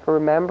about that?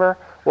 Remember,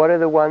 what are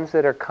the ones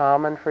that are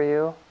common for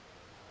you?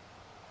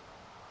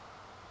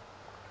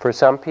 For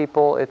some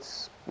people,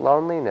 it's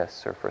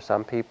loneliness, or for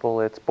some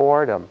people, it's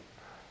boredom,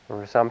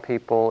 or for some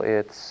people,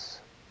 it's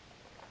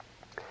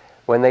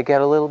when they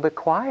get a little bit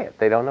quiet.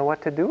 They don't know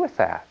what to do with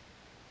that.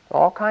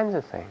 All kinds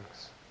of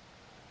things.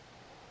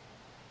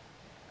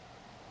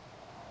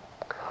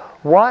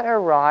 What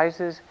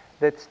arises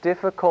that's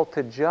difficult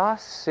to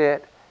just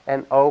sit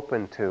and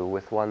open to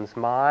with one's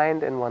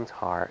mind and one's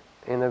heart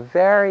in a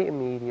very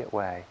immediate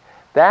way?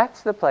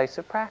 That's the place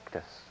of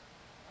practice.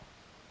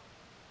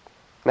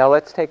 Now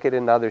let's take it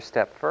another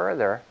step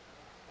further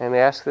and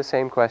ask the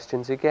same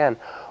questions again.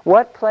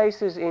 What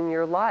places in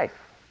your life,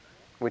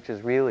 which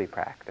is really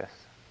practice,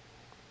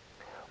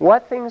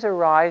 what things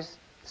arise,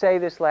 say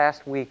this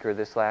last week or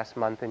this last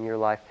month in your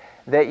life,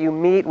 that you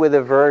meet with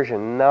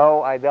aversion?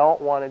 No, I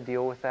don't want to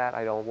deal with that.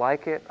 I don't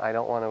like it. I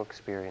don't want to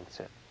experience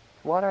it.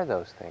 What are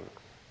those things?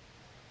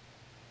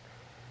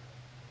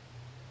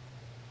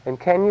 And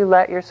can you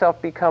let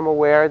yourself become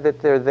aware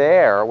that they're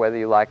there, whether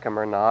you like them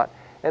or not,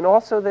 and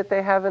also that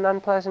they have an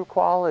unpleasant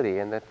quality,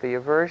 and that the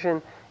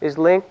aversion is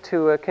linked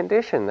to a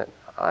condition that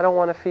I don't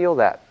want to feel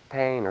that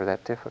pain or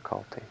that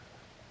difficulty?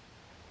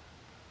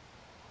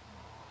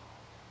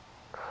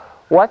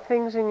 What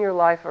things in your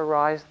life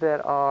arise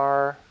that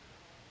are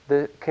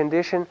the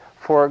condition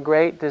for a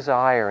great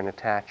desire and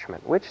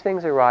attachment? Which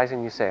things arise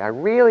and you say, I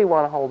really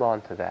want to hold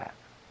on to that?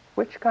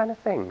 Which kind of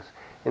things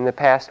in the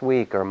past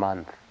week or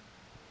month?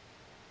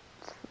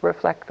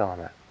 Reflect on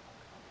it.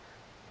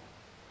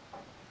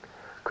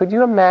 Could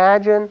you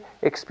imagine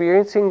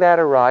experiencing that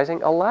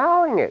arising,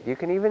 allowing it? You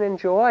can even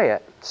enjoy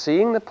it,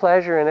 seeing the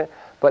pleasure in it,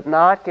 but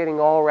not getting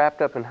all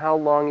wrapped up in how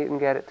long you can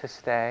get it to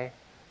stay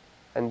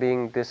and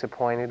being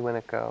disappointed when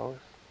it goes.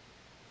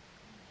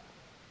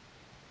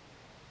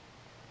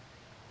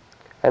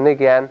 And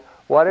again,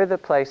 what are the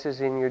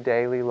places in your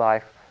daily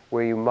life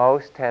where you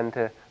most tend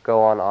to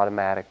go on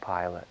automatic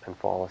pilot and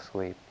fall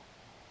asleep?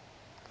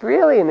 It's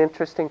really an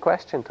interesting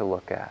question to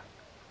look at.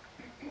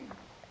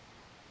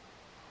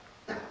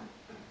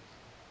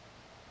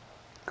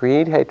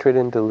 Greed, hatred,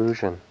 and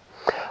delusion.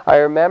 I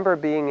remember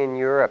being in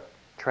Europe,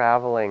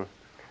 traveling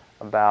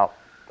about,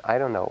 I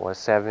don't know, it was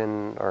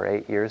 7 or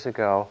 8 years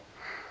ago.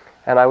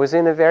 And I was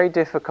in a very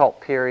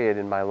difficult period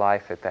in my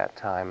life at that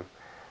time.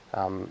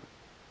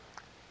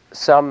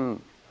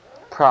 Some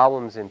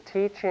problems in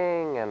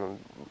teaching and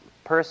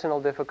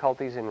personal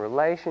difficulties in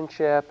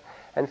relationship,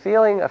 and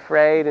feeling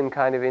afraid and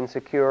kind of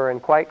insecure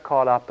and quite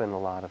caught up in a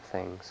lot of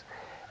things.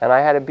 And I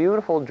had a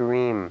beautiful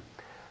dream,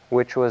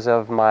 which was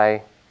of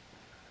my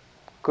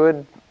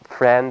good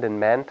friend and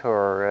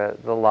mentor,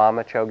 the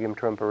Lama Chogyam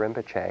Trungpa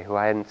Rinpoche, who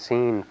I hadn't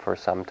seen for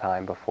some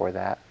time before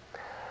that.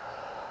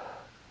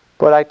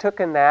 But I took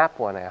a nap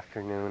one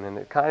afternoon, and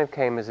it kind of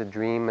came as a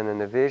dream and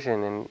in a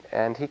vision,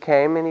 and he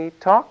came and he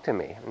talked to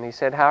me, and he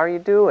said, how are you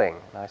doing?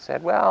 And I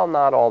said, well,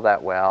 not all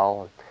that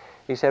well.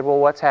 He said, well,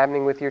 what's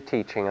happening with your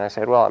teaching? And I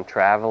said, well, I'm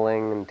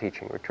traveling and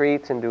teaching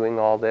retreats and doing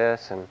all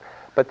this,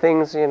 but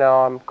things,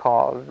 I'm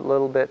caught a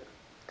little bit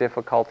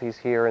difficulties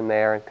here and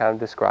there, and kind of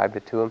described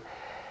it to him.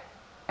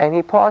 And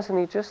he paused and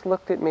he just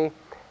looked at me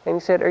and he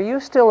said, are you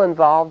still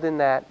involved in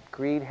that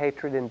greed,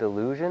 hatred, and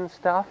delusion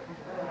stuff?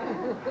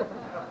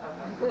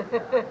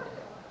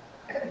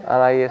 And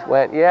I just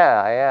went,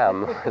 yeah, I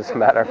am, as a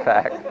matter of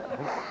fact.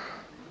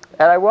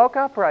 And I woke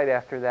up right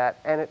after that,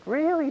 and it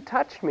really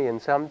touched me in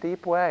some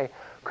deep way,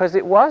 because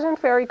it wasn't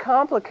very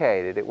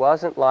complicated. It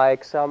wasn't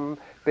like some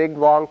big,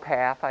 long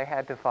path I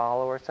had to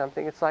follow or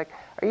something. It's like,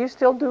 are you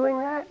still doing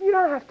that? You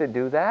don't have to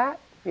do that.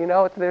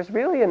 There's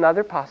really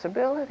another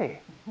possibility.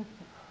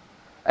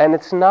 And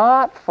it's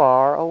not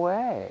far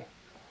away.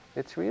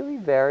 It's really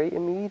very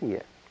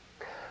immediate.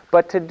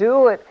 But to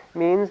do it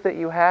means that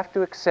you have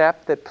to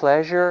accept that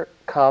pleasure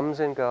comes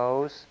and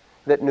goes,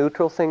 that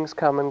neutral things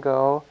come and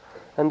go,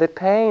 and that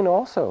pain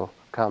also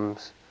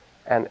comes,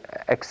 and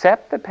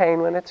accept the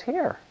pain when it's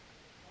here.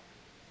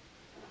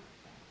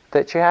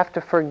 That you have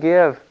to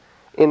forgive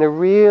in a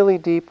really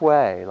deep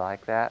way,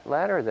 like that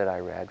letter that I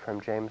read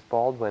from James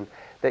Baldwin,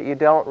 that you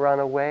don't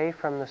run away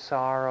from the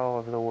sorrow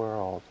of the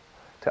world.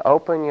 To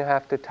open, you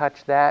have to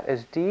touch that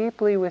as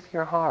deeply with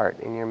your heart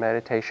in your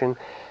meditation,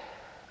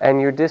 and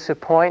your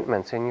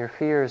disappointments and your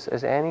fears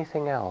as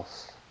anything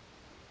else.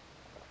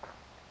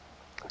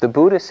 The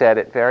Buddha said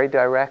it very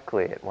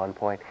directly at one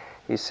point.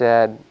 He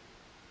said,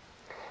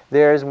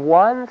 There's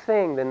one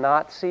thing, the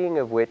not seeing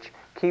of which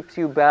keeps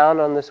you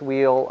bound on this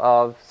wheel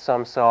of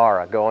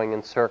samsara, going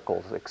in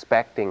circles,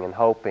 expecting and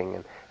hoping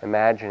and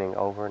imagining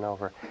over and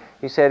over.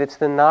 He said it's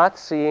the not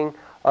seeing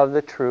of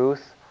the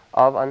truth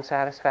of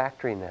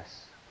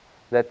unsatisfactoriness,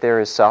 that there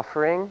is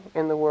suffering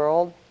in the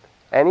world.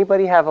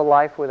 Anybody have a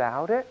life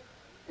without it?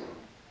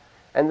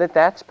 And that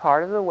that's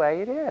part of the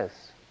way it is.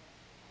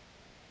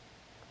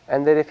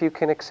 And that if you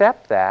can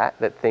accept that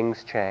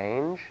things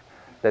change,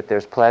 that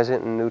there's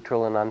pleasant and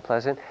neutral and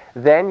unpleasant,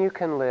 then you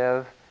can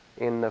live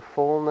in the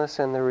fullness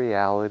and the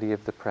reality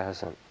of the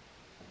present.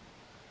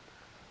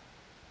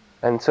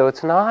 And so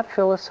it's not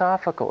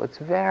philosophical, it's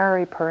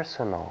very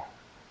personal.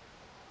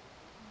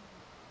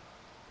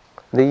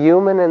 The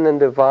human and the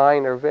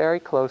divine are very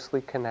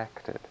closely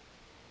connected.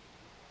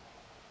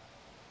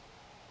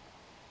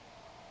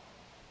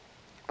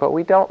 But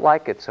we don't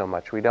like it so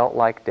much. We don't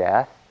like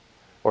death,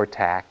 or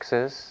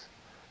taxes,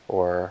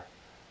 or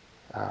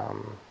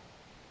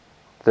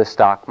the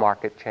stock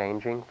market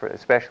changing,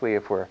 especially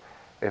if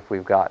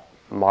we've got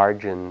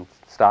margin,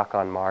 stock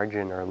on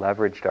margin, or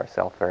leveraged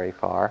ourselves very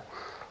far.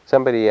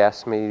 Somebody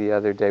asked me the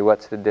other day,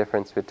 what's the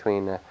difference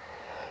between,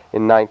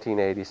 in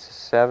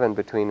 1987,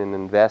 between an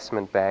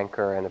investment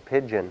banker and a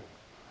pigeon?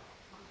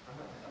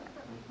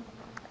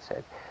 I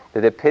said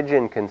that a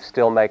pigeon can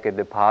still make a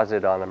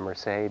deposit on a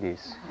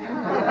Mercedes.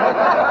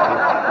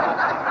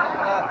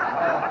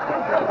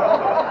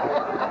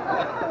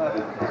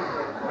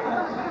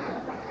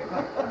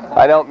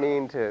 I don't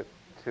mean to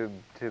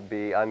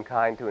be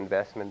unkind to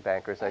investment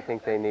bankers. I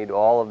think they need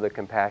all of the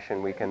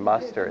compassion we can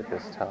muster at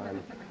this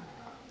time.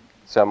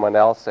 Someone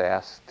else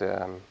asked,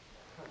 after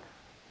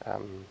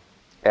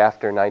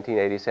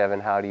 1987,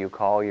 how do you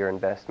call your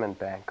investment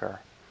banker?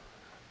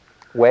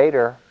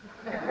 Waiter.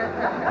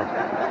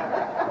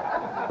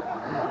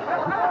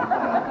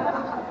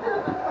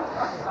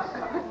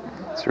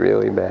 It's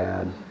really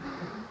bad.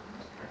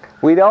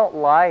 We don't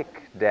like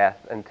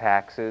death and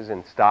taxes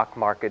and stock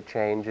market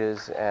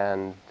changes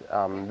and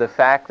the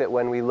fact that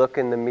when we look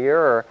in the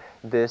mirror,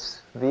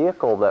 this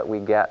vehicle that we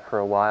get for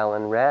a while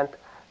and rent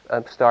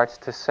starts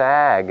to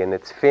sag and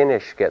its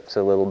finish gets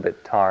a little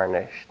bit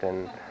tarnished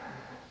and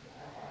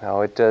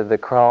the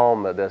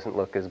chrome doesn't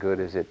look as good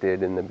as it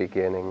did in the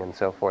beginning and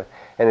so forth.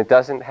 And it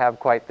doesn't have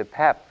quite the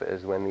pep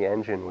as when the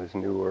engine was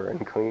newer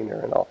and cleaner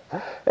and all.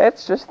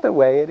 It's just the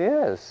way it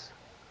is.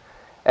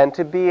 And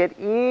to be at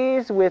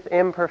ease with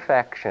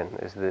imperfection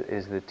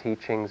is the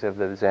teachings of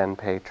the Zen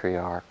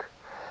patriarch.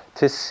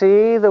 To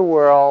see the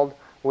world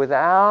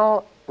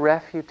without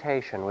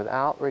refutation,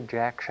 without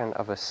rejection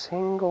of a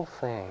single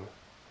thing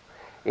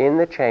in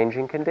the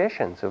changing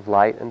conditions of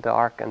light and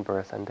dark and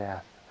birth and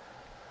death.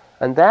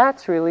 And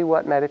that's really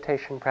what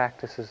meditation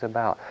practice is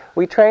about.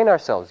 We train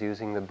ourselves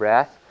using the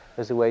breath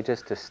as a way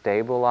just to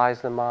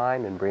stabilize the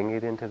mind and bring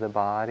it into the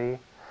body.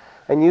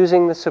 And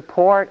using the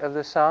support of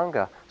the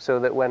Sangha so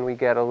that when we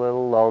get a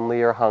little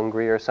lonely or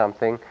hungry or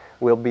something,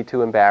 we'll be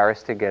too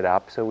embarrassed to get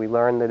up. So we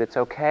learn that it's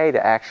okay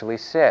to actually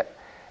sit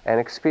and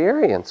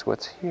experience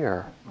what's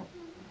here.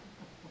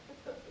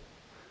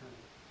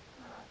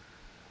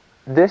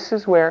 This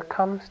is where it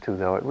comes to,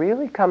 though. It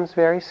really comes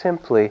very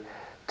simply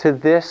to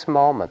this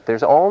moment.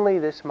 There's only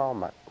this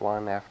moment,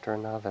 one after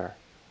another.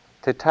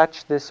 To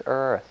touch this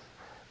earth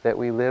that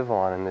we live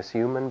on in this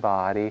human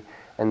body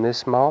and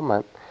this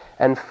moment,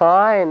 and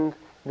find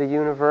the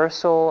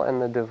universal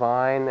and the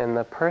divine and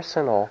the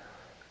personal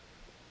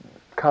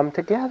come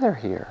together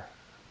here.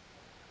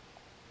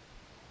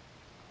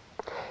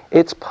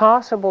 It's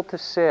possible to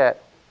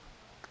sit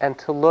and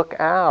to look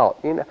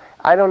out.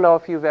 I don't know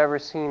if you've ever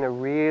seen a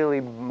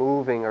really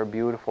moving or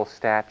beautiful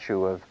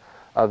statue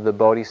of the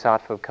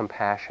Bodhisattva of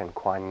compassion,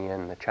 Kuan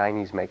Yin. The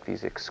Chinese make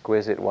these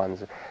exquisite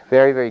ones,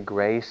 very, very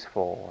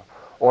graceful.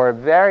 Or a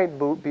very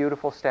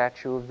beautiful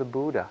statue of the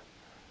Buddha.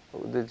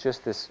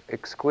 Just this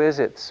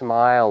exquisite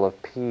smile of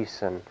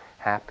peace and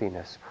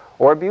happiness.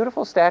 Or a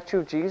beautiful statue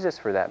of Jesus,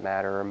 for that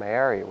matter, or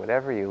Mary,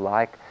 whatever you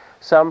like.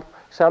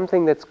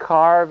 Something that's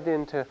carved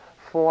into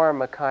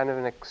form, a kind of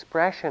an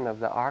expression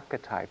of the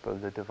archetype of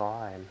the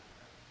divine.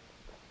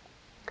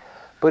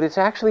 But it's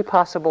actually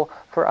possible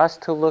for us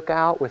to look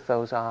out with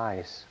those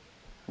eyes,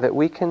 that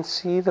we can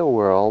see the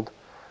world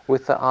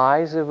with the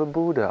eyes of a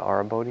Buddha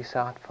or a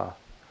Bodhisattva,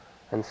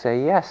 and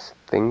say, yes,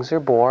 things are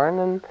born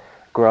and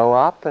grow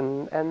up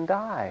and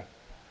die.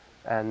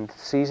 And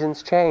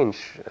seasons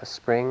change.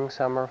 Spring,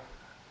 summer,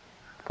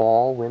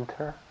 fall,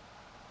 winter.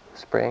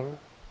 Spring,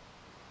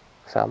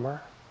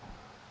 summer,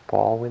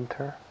 fall,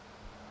 winter.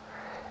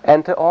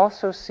 And to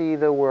also see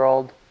the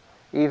world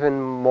even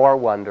more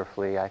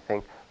wonderfully, I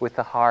think, with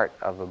the heart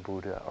of a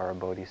Buddha or a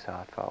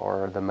Bodhisattva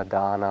or the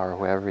Madonna or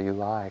whoever you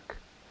like.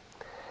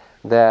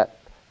 That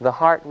the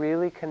heart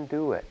really can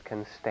do it,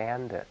 can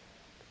stand it,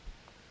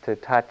 to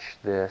touch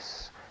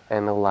this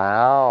and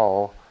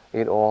allow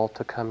it all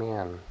to come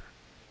in.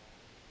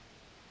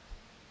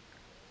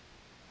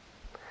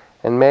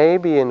 And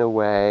maybe in a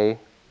way,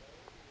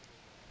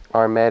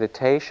 our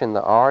meditation,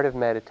 the art of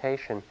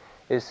meditation,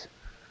 is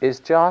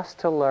just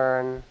to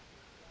learn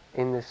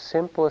in the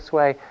simplest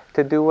way,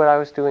 to do what I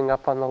was doing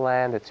up on the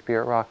land at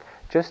Spirit Rock,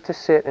 just to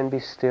sit and be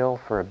still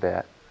for a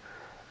bit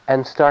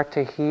and start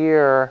to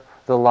hear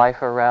the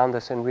life around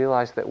us and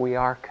realize that we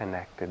are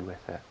connected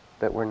with it,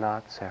 that we're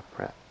not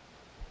separate.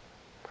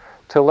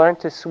 To learn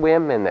to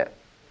swim in it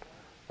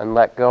and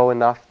let go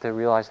enough to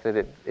realize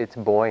that it's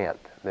buoyant,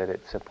 that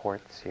it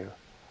supports you.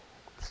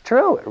 It's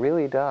true, it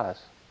really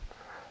does.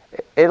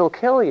 It'll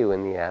kill you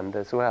in the end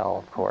as well,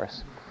 of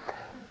course.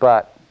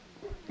 But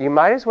you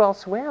might as well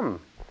swim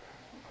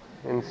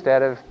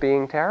instead of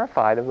being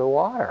terrified of the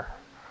water.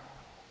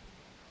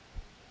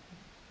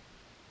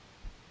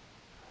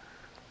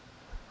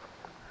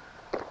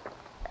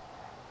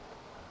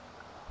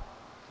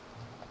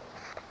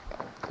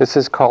 This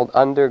is called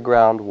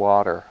Underground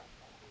Water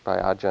by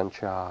Ajahn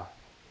Chah.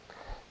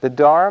 The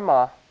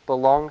Dharma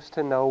belongs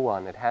to no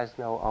one. It has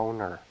no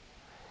owner.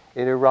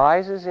 It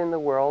arises in the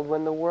world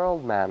when the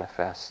world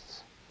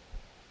manifests,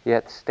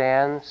 yet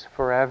stands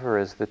forever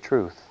as the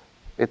truth.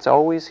 It's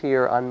always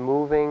here,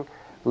 unmoving,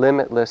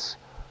 limitless,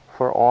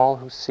 for all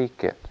who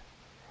seek it.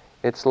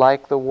 It's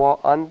like the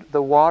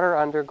water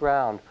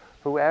underground.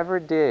 Whoever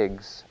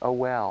digs a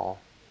well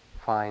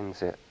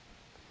finds it.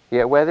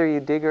 Yet whether you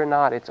dig or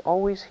not, it's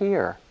always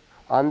here,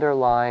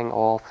 underlying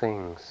all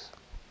things.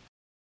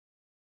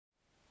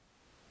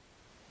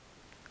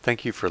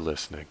 Thank you for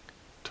listening.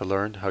 To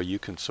learn how you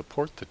can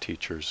support the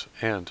teachers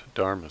and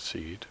Dharma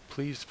Seed,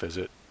 please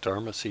visit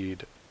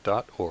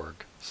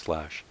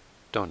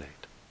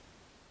dharmaseed.org/donate.